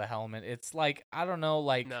flowing out of the helmet. It's like, I don't know,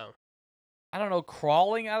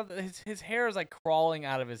 crawling out of his hair is like crawling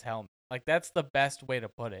out of his helmet. Like, that's the best way to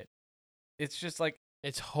put it. It's just like,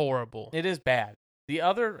 it's horrible. It is bad. The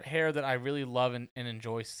other hair that I really love and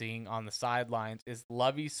enjoy seeing on the sidelines is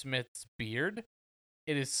Lovie Smith's beard.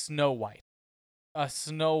 It is snow white. A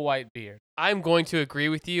snow white beard. I'm going to agree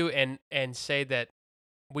with you and say that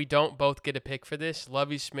we don't both get a pick for this.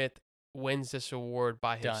 Lovie Smith wins this award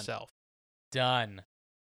by himself. Done.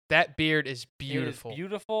 That beard is beautiful. It is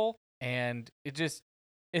beautiful, and it's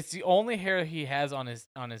the only hair he has on his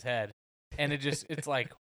head, and it's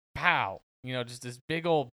like, pow. just this big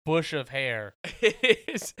old bush of hair. It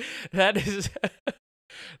is. That is.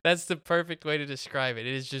 That's the perfect way to describe it.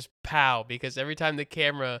 It is just pow, because every time the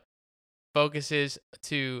camera focuses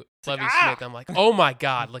to Lovie Smith, I'm like, oh my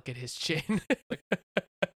God, look at his chin.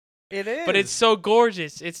 It is. But it's so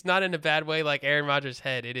gorgeous. It's not in a bad way like Aaron Rodgers'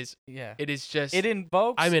 head. It is. Yeah. It is just. It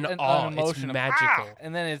invokes I'm in awe. an emotion It's of magical.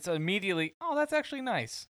 and then it's immediately, oh, that's actually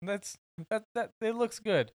nice. That it looks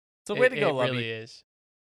good. So way to go, It Lovey. really is.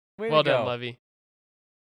 Way Well to done, go. Lovey.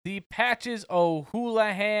 The Patches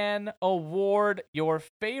O'Houlihan Award, your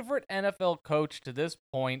favorite NFL coach to this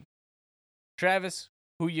point. Travis,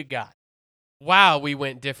 who you got? Wow, we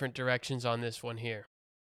went different directions on this one here.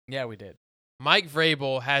 Yeah, we did. Mike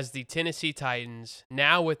Vrabel has the Tennessee Titans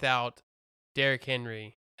now without Derrick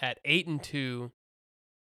Henry at 8-2,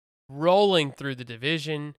 rolling through the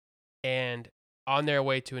division and on their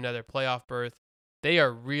way to another playoff berth. They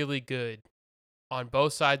are really good on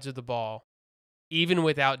both sides of the ball, even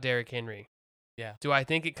without Derrick Henry. Yeah. Do I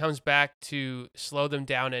think it comes back to slow them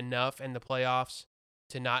down enough in the playoffs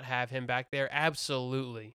to not have him back there?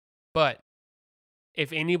 Absolutely. But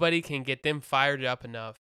if anybody can get them fired up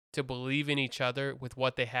enough to believe in each other with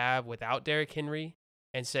what they have without Derrick Henry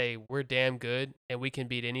and say, we're damn good and we can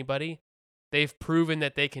beat anybody, they've proven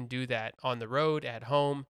that they can do that on the road, at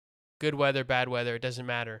home, good weather, bad weather, it doesn't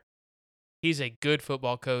matter. He's a good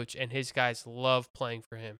football coach, and his guys love playing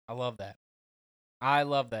for him. I love that. I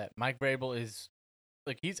love that. Mike Vrabel is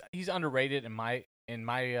he's underrated in my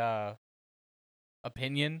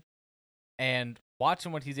opinion, and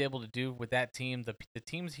watching what he's able to do with that team, the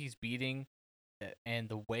teams he's beating, and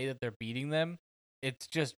the way that they're beating them, it's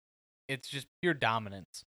just pure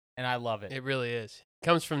dominance, and I love it. It really is.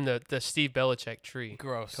 Comes from the Steve Belichick tree.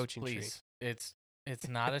 Gross. Coaching please. Tree. It's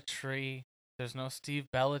not a tree. There's no Steve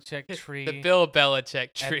Belichick tree. The Bill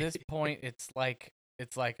Belichick tree. At this point, it's like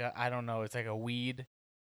I don't know. It's like a weed.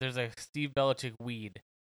 There's a Steve Belichick weed,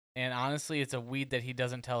 and honestly, it's a weed that he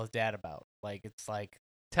doesn't tell his dad about. Like it's like.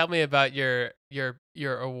 Tell me about your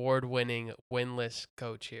award-winning winless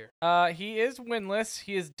coach here. He is winless.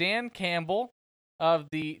 He is Dan Campbell of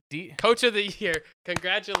the Coach of the Year.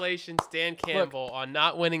 Congratulations, Dan Campbell, on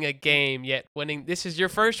not winning a game yet winning. This is your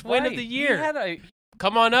first win of the year.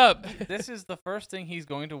 Come on up. This is the first thing he's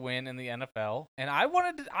going to win in the NFL, and I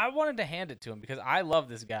wanted to hand it to him because I love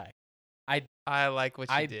this guy. I like what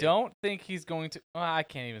you did. I don't think he's going to. Well, I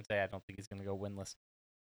can't even say I don't think he's going to go winless.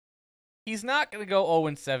 He's not going to go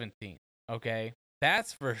 0-17. Okay,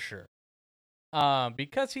 that's for sure.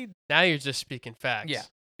 Because he. Now you're just speaking facts.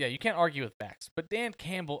 Yeah. You can't argue with facts. But Dan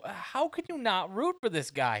Campbell, how could you not root for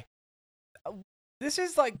this guy? This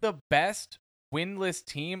is like the best winless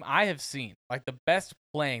team I have seen, like the best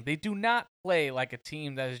playing. They do not play like a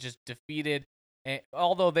team that is just defeated,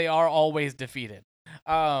 although they are always defeated.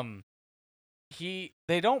 They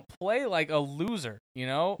don't play like a loser,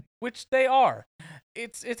 which they are.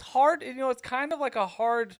 It's hard, it's kind of like a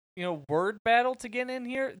hard, word battle to get in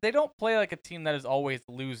here. They don't play like a team that is always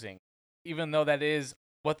losing, even though that is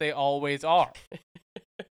what they always are.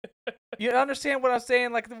 You understand what I'm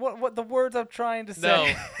saying? Like what the words I'm trying to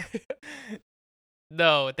say.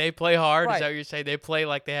 No, they play hard. Right. Is that what you're saying? They play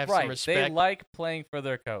like they have some respect. They like playing for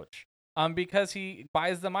their coach. Because he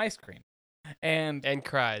buys them ice cream, and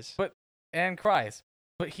cries. But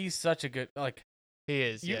he's such a good He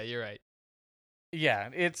is. Yeah, you're right. Yeah,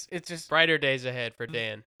 it's just brighter days ahead for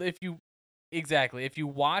Dan. If you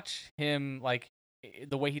watch him, like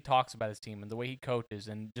the way he talks about his team and the way he coaches,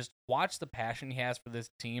 and just watch the passion he has for this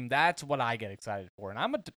team, that's what I get excited for. And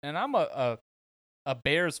I'm a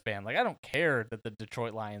Bears fan. Like, I don't care that the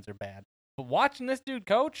Detroit Lions are bad, but watching this dude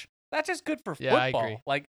coach, that's just good for football. I agree.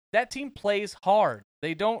 Like, that team plays hard.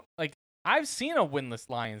 They don't I've seen a winless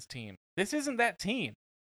Lions team. This isn't that team.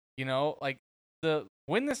 Like the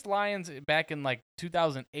winless Lions back in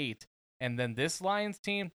 2008, and then this Lions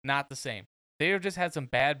team, not the same. They have just had some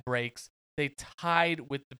bad breaks. They tied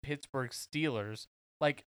with the Pittsburgh Steelers.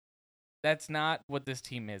 Like, that's not what this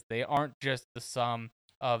team is. They aren't just the sum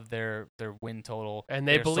of their win total. And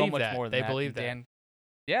they believe so much that. more than they that. believe that.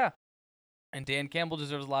 Yeah. And Dan Campbell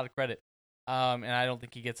deserves a lot of credit. And I don't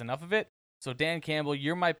think he gets enough of it. So Dan Campbell,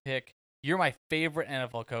 you're my pick. You're my favorite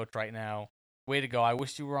NFL coach right now. Way to go. I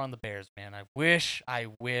wish you were on the Bears, man. I wish.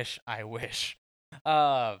 Patches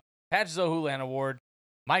O'Houlihan Award,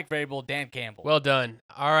 Mike Vrabel, Dan Campbell. Well done.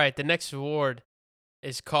 All right, the next award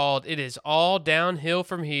is called It Is All Downhill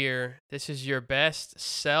From Here. This is your best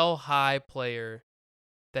sell high player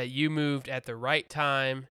that you moved at the right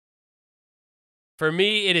time. For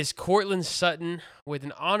me, it is Courtland Sutton with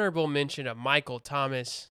an honorable mention of Michael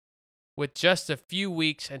Thomas. with just a few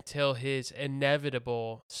weeks until his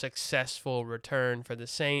inevitable successful return for the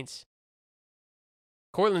Saints.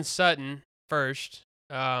 Cortland Sutton first,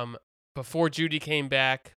 before Judy came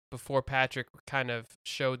back, before Patrick kind of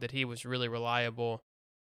showed that he was really reliable.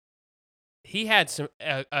 He had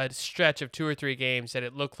a stretch of 2 or 3 games that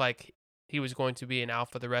it looked like he was going to be an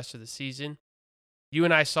alpha the rest of the season. You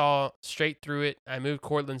and I saw straight through it. I moved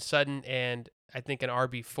Cortland Sutton and I think an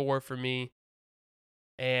RB4 for me.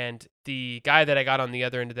 And the guy that I got on the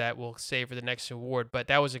other end of that will save for the next award. But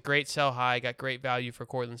that was a great sell high. Got great value for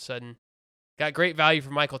Cortland Sutton. Got great value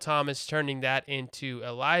for Michael Thomas, turning that into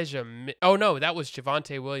Elijah. Oh, no, that was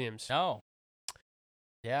Javonte Williams. No.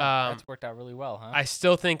 Yeah, that's worked out really well, huh? I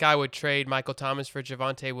still think I would trade Michael Thomas for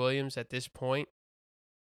Javonte Williams at this point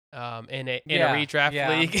in a redraft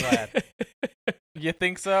league. I'm glad. You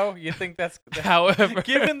think so? You think that's however,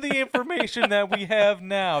 given the information that we have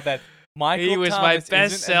now that Michael was Thomas my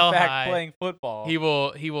best isn't sell in fact high. playing football. He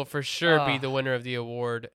will for sure be the winner of the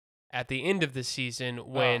award at the end of the season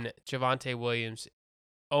when Javonte Williams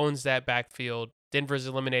owns that backfield. Denver's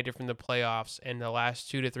eliminated from the playoffs, and the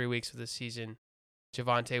last 2 to 3 weeks of the season,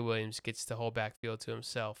 Javonte Williams gets the whole backfield to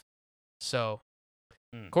himself. So,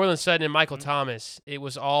 Cortland Sutton and Michael Thomas, it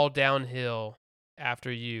was all downhill after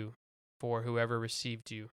you for whoever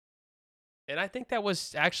received you. And I think that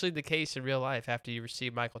was actually the case in real life. After you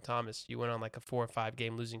received Michael Thomas, you went on like a 4 or 5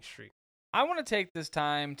 game losing streak. I want to take this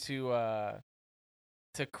time to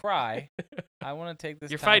cry. I want to take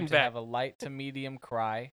this You're time fighting to back. have a light to medium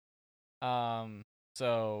cry.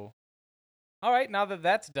 So, all right, now that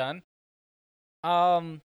that's done,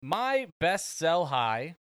 my best sell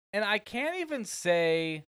high, and I can't even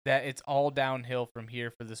say that it's all downhill from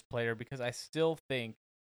here for this player because I still think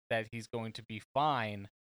that he's going to be fine.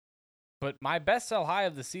 But my best sell high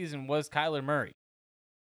of the season was Kyler Murray.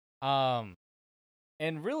 And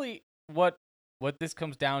really what this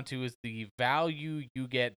comes down to is the value you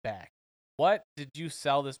get back. What did you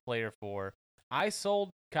sell this player for? I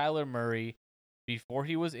sold Kyler Murray before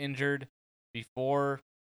he was injured, before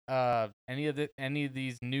any of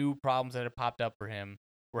these new problems that had popped up for him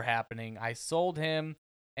were happening. I sold him,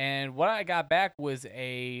 and what I got back was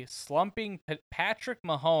a slumping Patrick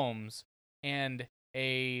Mahomes and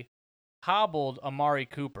a hobbled Amari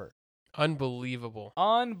Cooper. Unbelievable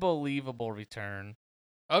Return.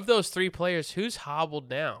 Of those 3 players, who's hobbled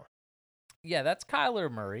now? Yeah, that's Kyler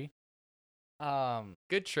Murray.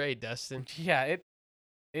 Good trade, Dustin. Yeah,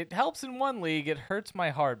 it helps in one league. It hurts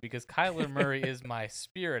my heart because Kyler Murray is my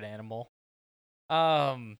spirit animal.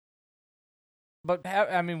 But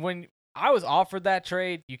I mean, when I was offered that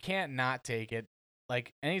trade, you can't not take it.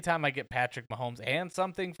 Like anytime I get Patrick Mahomes and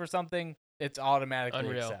something for something, it's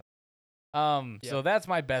automatically accepted. So that's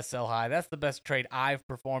my best sell high. That's the best trade I've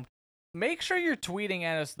performed. Make sure you're tweeting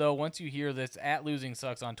at us though once you hear this at Losing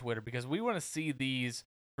Sucks on Twitter because we want to see these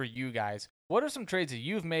for you guys. What are some trades that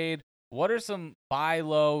you've made? What are some buy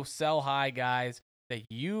low, sell high guys that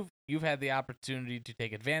you've had the opportunity to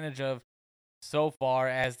take advantage of so far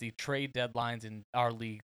as the trade deadlines in our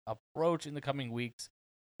league approach in the coming weeks?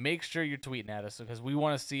 Make sure you're tweeting at us because we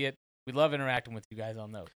want to see it. We love interacting with you guys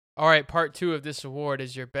on those. All right, part 2 of this award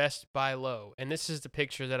is your best buy low. And this is the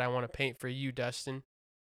picture that I want to paint for you, Dustin.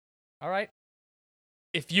 All right.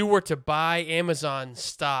 If you were to buy Amazon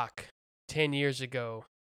stock 10 years ago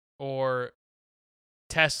or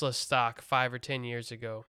Tesla stock 5 or 10 years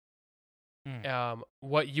ago,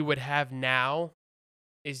 what you would have now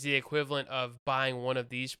is the equivalent of buying one of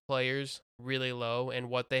these players really low and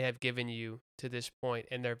what they have given you to this point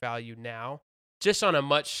and their value now, just on a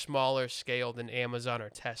much smaller scale than Amazon or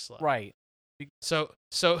Tesla. Right. So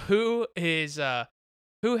who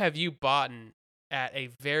have you bought at a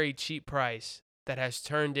very cheap price that has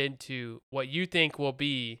turned into what you think will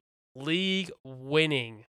be league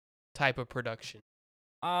winning type of production?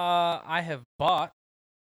 I have bought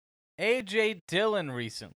AJ Dillon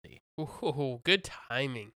recently. Ooh, good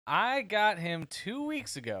timing. I got him 2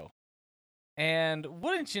 weeks ago. And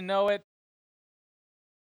wouldn't you know it,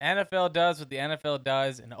 NFL does what the NFL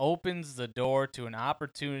does and opens the door to an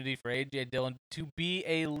opportunity for AJ Dillon to be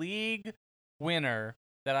a league winner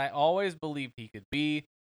that I always believed he could be.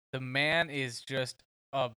 The man is just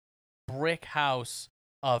a brick house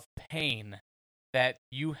of pain that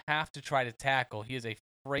you have to try to tackle. He is a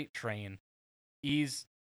freight train. He's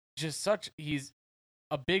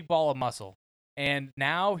a big ball of muscle. And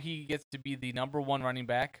now he gets to be the number 1 running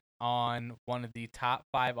back on one of the top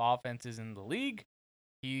 5 offenses in the league.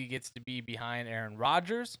 He gets to be behind Aaron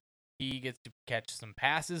Rodgers. He gets to catch some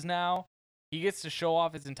passes now. He gets to show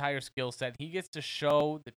off his entire skill set. He gets to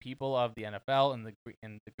show the people of the NFL and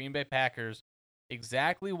the Green Bay Packers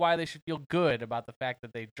exactly why they should feel good about the fact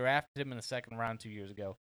that they drafted him in the second round 2 years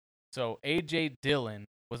ago. So A.J. Dillon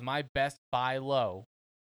was my best buy low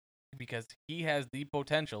because he has the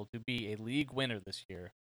potential to be a league winner this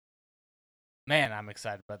year. Man, I'm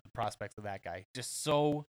excited about the prospects of that guy. Just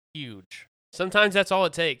so huge. Sometimes that's all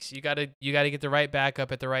it takes. You gotta get the right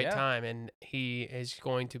backup at the right Yeah. time, and he is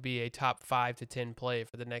going to be a top 5 to 10 play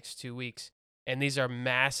for the next 2 weeks. And these are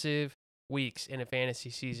massive weeks in a fantasy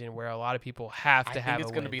season where a lot of people have to I have think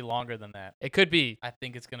it's a going to win. be longer than that. It could be. I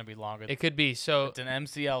think it's going to be longer. It could be. So It's an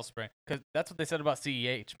MCL sprain because that's what they said about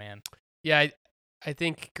CEH, man. yeah, I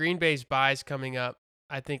think Green Bay's bye's coming up.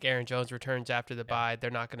 I think Aaron Jones returns after the bye.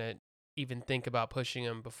 They're not going to even think about pushing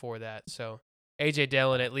him before that. So A.J.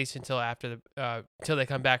 Dillon, at least until after until they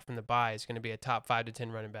come back from the bye, is going to be a top 5 to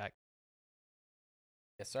 10 running back.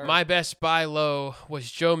 Yes, sir. My best buy low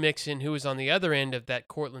was Joe Mixon, who was on the other end of that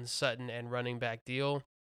Cortland Sutton and running back deal.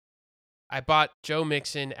 I bought Joe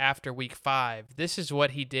Mixon after week 5. This is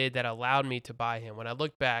what he did that allowed me to buy him. When I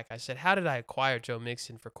look back, I said, how did I acquire Joe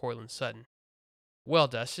Mixon for Cortland Sutton? Well,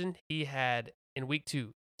 Dustin, he had in week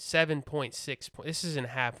 2, 7.6 points. This is in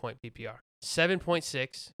half point PPR.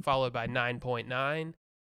 7.6, followed by 9.9,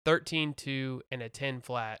 13.2, and a 10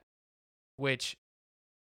 flat, which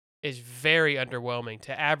is very underwhelming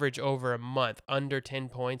to average over a month under 10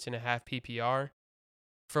 points in a half PPR.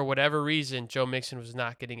 For whatever reason, Joe Mixon was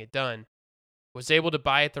not getting it done. Was able to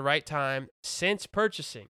buy at the right time since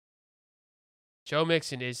purchasing. Joe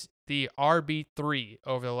Mixon is the RB3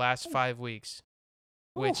 over the last 5 weeks,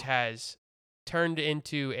 which has turned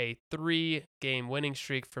into a 3-game winning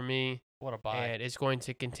streak for me. What a buy. And it's going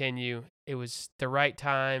to continue. It was the right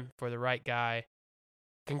time for the right guy.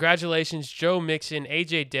 Congratulations, Joe Mixon,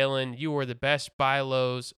 A.J. Dillon. You were the best buy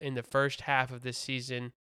lows in the first half of this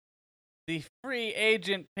season. The free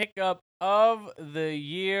agent pickup of the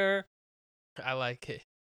year. I like it.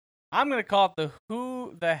 I'm going to call it the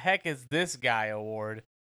Who the Heck is This Guy award.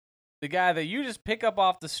 The guy that you just pick up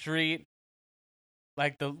off the street,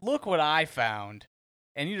 like the look what I found,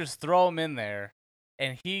 and you just throw him in there,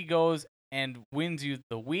 and he goes and wins you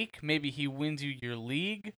the week. Maybe he wins you your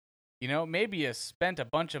league. You know, maybe you spent a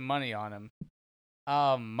bunch of money on him.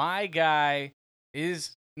 My guy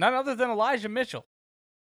is none other than Elijah Mitchell.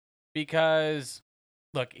 Because,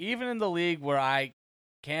 look, even in the league where I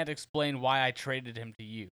can't explain why I traded him to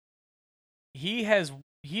you, he is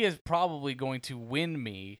probably going to win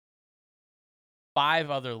me 5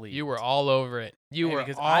 other leagues. You were all over it.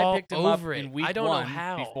 Because I picked him up in week I don't 1 know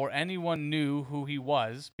how. before anyone knew who he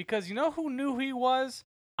was. Because you know who knew who he was?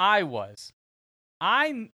 I was.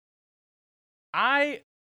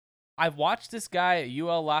 I've watched this guy at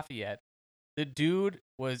UL Lafayette. The dude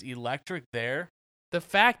was electric there. The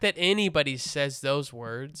fact that anybody says those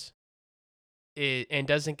words and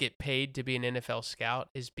doesn't get paid to be an NFL scout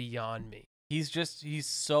is beyond me. He's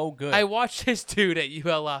so good. I watched this dude at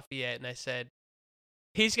UL Lafayette and I said,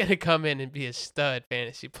 he's going to come in and be a stud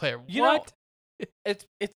fantasy player. You what? Know,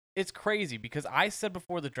 it's crazy because I said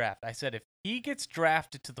before the draft, I said if he gets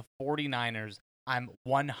drafted to the 49ers, I'm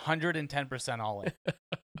 110% all in.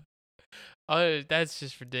 Oh, that's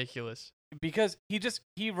just ridiculous. Because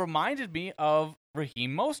he reminded me of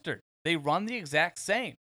Raheem Mostert. They run the exact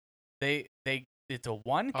same. It's a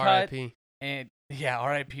one cut. R.I.P. And yeah,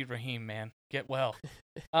 R.I.P. Raheem, man. Get well.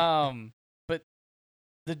 But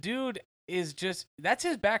the dude is that's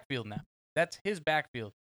his backfield now. That's his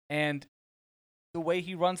backfield. And the way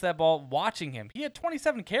he runs that ball, watching him. He had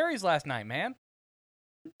 27 carries last night, man.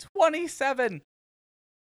 27.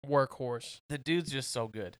 Workhorse. The dude's just so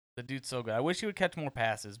good. I wish he would catch more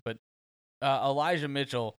passes, but Elijah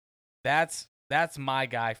Mitchell, that's my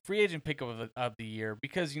guy. Free agent pickup of the year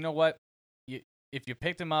because you know what? If you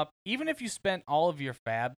picked him up, even if you spent all of your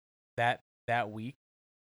fab that week,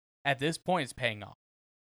 at this point it's paying off.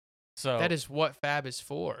 So that is what fab is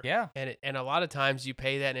for. Yeah. And a lot of times you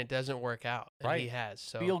pay that and it doesn't work out. And right. He has.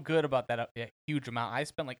 So feel good about that huge amount. I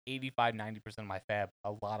spent like 85-90% of my fab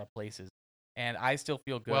a lot of places. And I still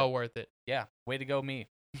feel good. Well worth it. Yeah. Way to go, me.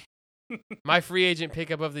 My free agent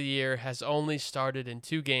pickup of the year has only started in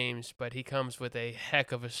 2 games, but he comes with a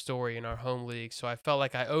heck of a story in our home league, so I felt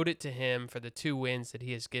like I owed it to him for the 2 wins that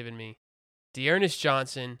he has given me. D'Ernest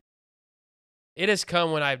Johnson, it has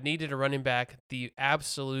come when I've needed a running back the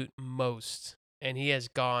absolute most, and he has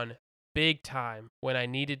gone big time when I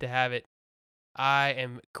needed to have it. I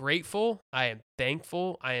am grateful. I am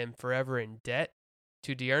thankful. I am forever in debt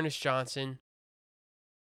to D'Ernest Johnson.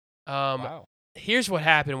 Wow. Here's what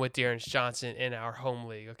happened with D'Ernest Johnson in our home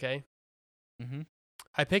league, okay? Mm-hmm.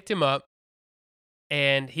 I picked him up,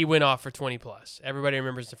 And he went off for 20 plus. Everybody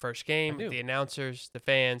remembers the first game. do. The announcers, the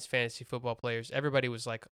fans, fantasy football players, everybody was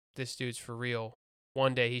like, this dude's for real.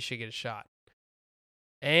 One day he should get a shot.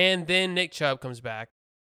 And then Nick Chubb comes back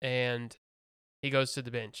and he goes to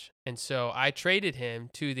the bench. And so I traded him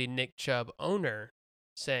to the Nick Chubb owner,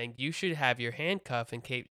 saying, you should have your handcuff in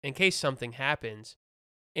case something happens.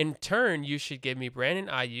 In turn, you should give me Brandon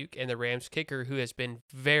Ayuk and the Rams kicker, who has been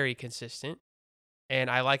very consistent. And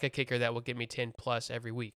I like a kicker that will give me 10 plus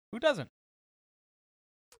every week. Who doesn't?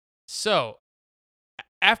 So,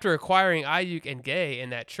 after acquiring Ayuk and Gay in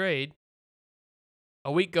that trade,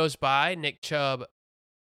 a week goes by. Nick Chubb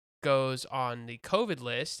goes on the COVID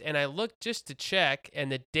list, and I looked just to check, and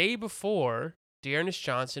the day before, Dearness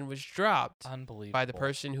Johnson was dropped Unbelievable. by the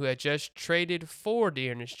person who had just traded for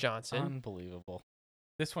Dearness Johnson. Unbelievable.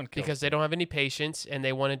 This one kills Because they don't have any patience, and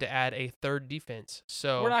they wanted to add a third defense.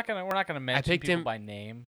 So We're not gonna mention picked people him- by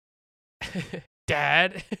name.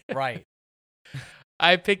 Dad. Right.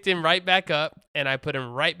 I picked him right back up, and I put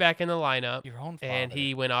him right back in the lineup, Your own father. and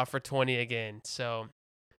he went off for 20 again. So,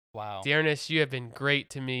 Wow. Dearness, you have been great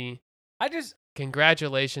to me. I just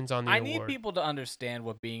Congratulations on the I award. need people to understand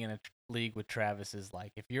what being in a league with Travis is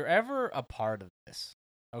like. If you're ever a part of this,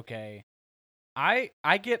 okay, I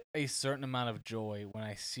get a certain amount of joy when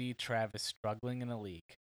I see Travis struggling in a league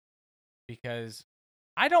because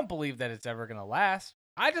I don't believe that it's ever gonna last.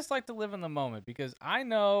 I just like to live in the moment because I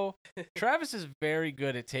know Travis is very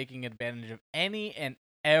good at taking advantage of any and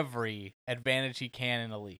every advantage he can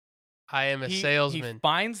in a league. I am a He salesman.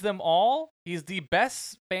 finds them all. He's the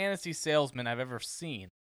best fantasy salesman I've ever seen.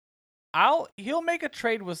 He'll make a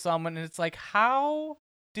trade with someone and it's like, how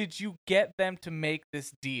did you get them to make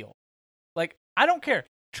this deal? Like, I don't care.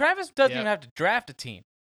 Travis doesn't even have to draft a team.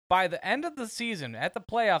 By the end of the season, at the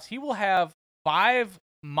playoffs, he will have 5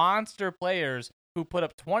 monster players who put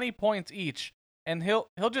up 20 points each, and he'll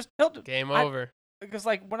Game over. Because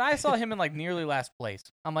like when I saw him in like nearly last place,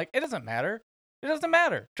 I'm like, it doesn't matter. It doesn't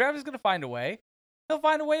matter. Travis is gonna find a way. He'll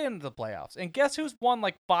find a way into the playoffs. And guess who's won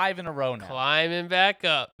like 5 in a row now? Climbing back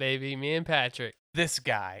up, baby. Me and Patrick. This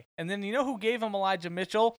guy. And then you know who gave him Elijah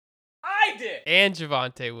Mitchell? I did. And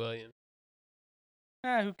Javonte Williams.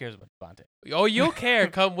 Who cares about Devontae? Oh, you'll care.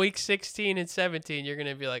 Come week 16 and 17, you're going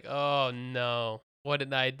to be like, oh, no. What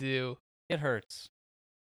did I do? It hurts.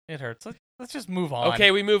 It hurts. Let's just move on. Okay,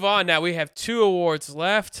 we move on now. We have 2 awards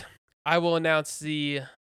left. I will announce the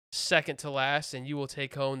second to last, and you will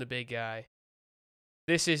take home the big guy.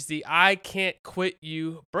 This is the I Can't Quit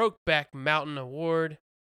You Brokeback Mountain Award.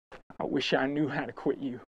 I wish I knew how to quit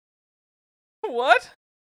you. What?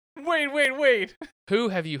 Wait. Who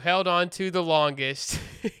have you held on to the longest?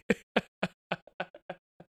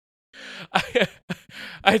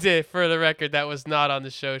 I did. For the record, that was not on the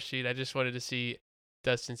show sheet. I just wanted to see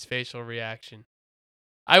Dustin's facial reaction.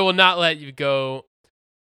 I will not let you go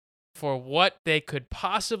for what they could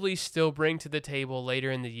possibly still bring to the table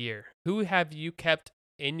later in the year. Who have you kept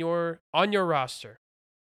on your roster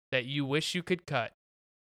that you wish you could cut?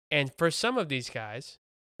 And for some of these guys,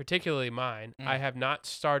 particularly mine, I have not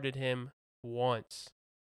started him once.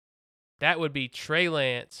 That would be Trey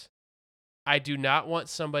Lance. I do not want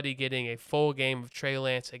somebody getting a full game of Trey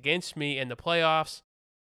Lance against me in the playoffs.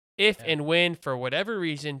 If and when, for whatever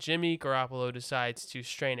reason, Jimmy Garoppolo decides to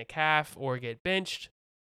strain a calf or get benched,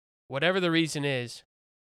 whatever the reason is,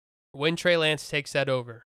 when Trey Lance takes that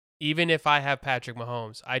over, even if I have Patrick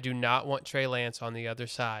Mahomes, I do not want Trey Lance on the other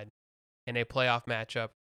side in a playoff matchup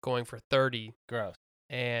going for 30. Gross.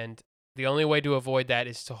 And the only way to avoid that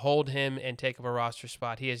is to hold him and take up a roster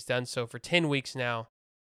spot. He has done so for 10 weeks now.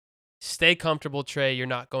 Stay comfortable, Trey. You're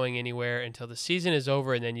not going anywhere until the season is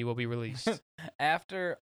over, and then you will be released.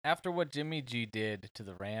 After what Jimmy G did to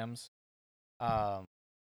the Rams, or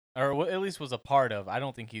at least was a part of, I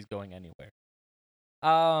don't think he's going anywhere.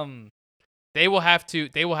 They'll have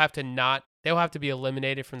to be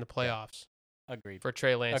eliminated from the playoffs Agreed. for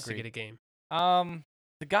Trey Lance Agreed. to get a game.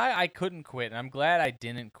 The guy I couldn't quit, and I'm glad I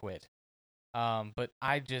didn't quit. But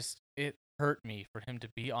it hurt me for him to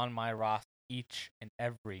be on my roster each and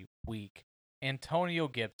every week. Antonio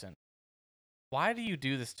Gibson. Why do you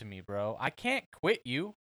do this to me, bro? I can't quit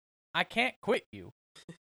you.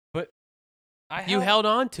 But You held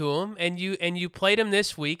on to him, and you played him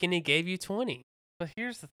this week, and he gave you 20. But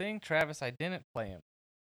here's the thing, Travis. I didn't play him.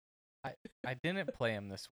 I didn't play him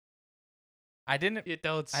this week. I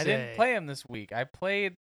didn't play him this week. I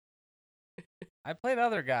played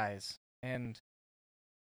other guys, and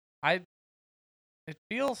it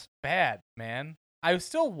feels bad, man. I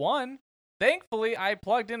still won. Thankfully, I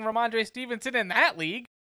plugged in Ramondre Stevenson in that league.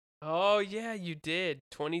 Oh, yeah, you did.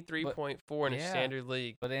 23.4 in a standard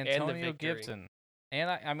league. But and the Antonio victory. Gibson, And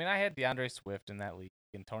I mean, I had DeAndre Swift in that league,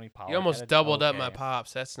 and Tony Pollard. You almost had a- doubled up my okay.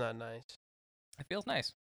 pops. That's not nice. It feels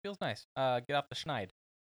nice. Feels nice. Get off the schneid.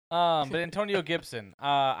 But Antonio Gibson,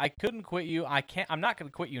 I couldn't quit you. I'm not gonna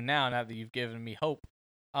quit you now that you've given me hope.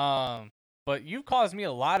 But you've caused me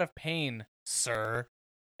a lot of pain, sir,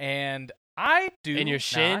 and I do In your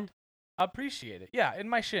shin? not appreciate it. Yeah, in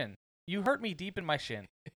my shin. You hurt me deep in my shin,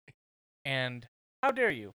 and how dare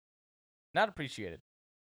you? Not appreciate it.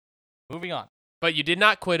 Moving on. But you did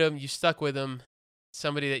not quit him. You stuck with him.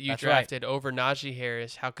 Somebody that you That's right. drafted over Najee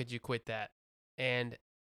Harris. How could you quit that? And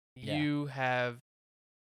Yeah. you have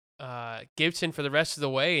Gibson for the rest of the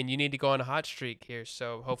way, and you need to go on a hot streak here.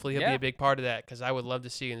 So hopefully he'll be Yeah. a big part of that, because I would love to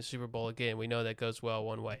see you in the Super Bowl again. We know that goes well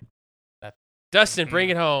one way. That- Dustin, bring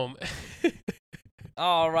it home.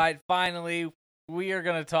 All right, finally, we are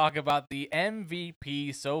going to talk about the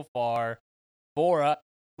MVP so far for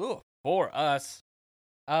us.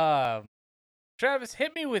 Travis,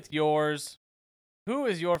 hit me with yours. Who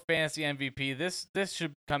is your fantasy MVP? This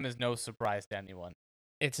should come as no surprise to anyone.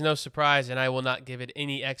 It's no surprise, and I will not give it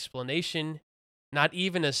any explanation, not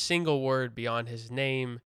even a single word beyond his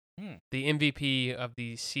name. The MVP of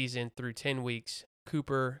the season through 10 weeks,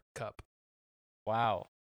 Cooper Kupp. Wow.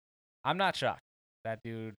 I'm not shocked. That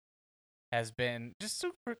dude has been just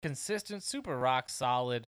super consistent, super rock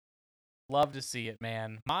solid. Love to see it,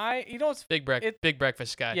 man. It's Big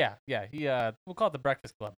breakfast guy. Yeah. We'll call it the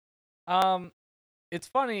Breakfast Club. It's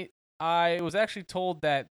funny. I was actually told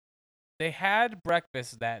that they had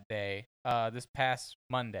breakfast that day, this past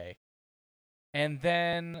Monday, and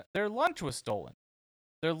then their lunch was stolen.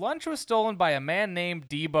 Their lunch was stolen by a man named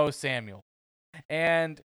Deebo Samuel,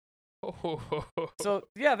 and so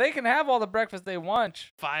yeah, they can have all the breakfast they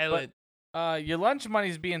want. Violent. But your lunch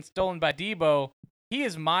money's being stolen by Deebo. He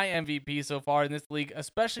is my MVP so far in this league,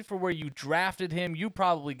 especially for where you drafted him. You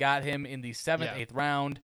probably got him in the 7th, 8th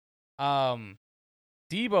round.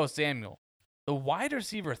 Deebo Samuel, the wide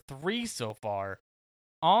receiver 3 so far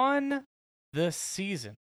on the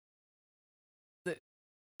season.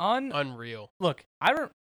 Unreal. Look,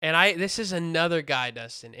 And this is another guy,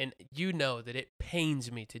 Dustin, and you know that it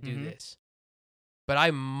pains me to do Mhm. this, but I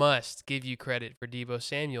must give you credit for Deebo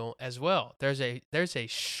Samuel as well. There's a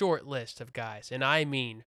short list of guys, and I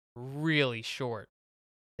mean really short,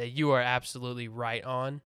 that you are absolutely right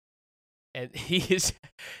on, and he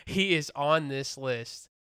is on this list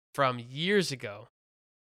from years ago,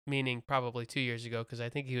 meaning probably 2 years ago, because I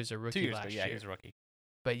think he was a 2 rookie years last ago, year. he was a rookie.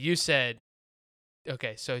 But you said,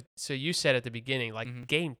 okay, so you said at the beginning, like Mhm.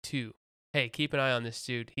 game 2, hey, keep an eye on this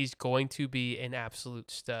dude. He's going to be an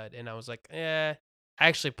absolute stud. And I was like, I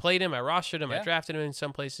actually played him. I rostered him. Yeah. I drafted him in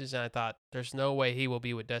some places. And I thought, there's no way he will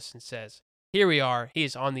be what Dustin says. Here we are. He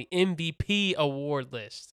is on the MVP award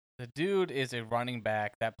list. The dude is a running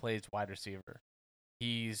back that plays wide receiver.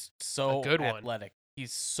 He's so good one. athletic.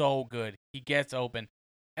 He's so good. He gets open.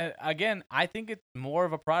 And again, I think it's more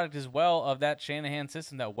of a product as well of that Shanahan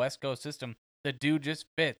system, that West Coast system. The dude just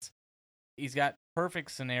fits. He's got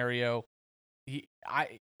perfect scenario.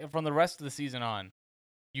 From the rest of the season on,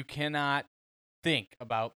 you cannot think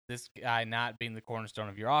about this guy not being the cornerstone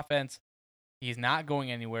of your offense. He's not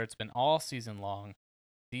going anywhere. It's been all season long.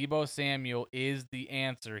 Deebo Samuel is the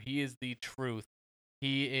answer. He is the truth.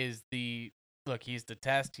 He is he's the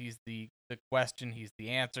test. He's the question. He's the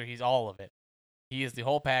answer. He's all of it. He is the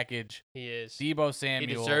whole package. He is. Deebo Samuel.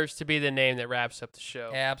 He deserves to be the name that wraps up the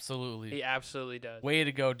show. Absolutely. He absolutely does. Way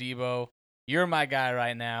to go, Deebo. You're my guy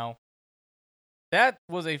right now. That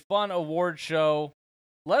was a fun award show.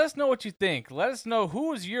 Let us know what you think. Let us know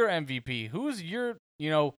who is your MVP. Who's your,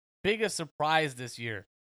 biggest surprise this year?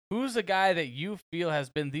 Who's the guy that you feel has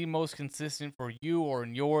been the most consistent for you or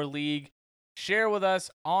in your league? Share with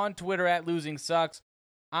us on Twitter at Losing Sucks.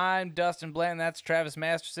 I'm Dustin Blanton. That's Travis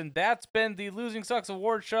Masterson. That's been the Losing Sucks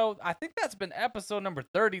Award Show. I think that's been episode number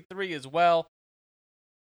 33 as well.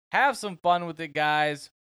 Have some fun with it, guys.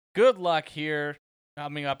 Good luck here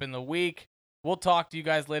coming up in the week. We'll talk to you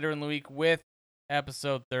guys later in the week with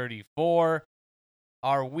episode 34,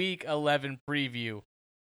 our week 11 preview.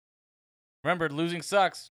 Remember, losing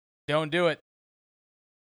sucks. Don't do it.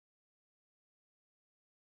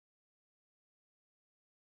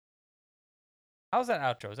 How's that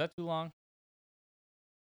outro? Is that too long?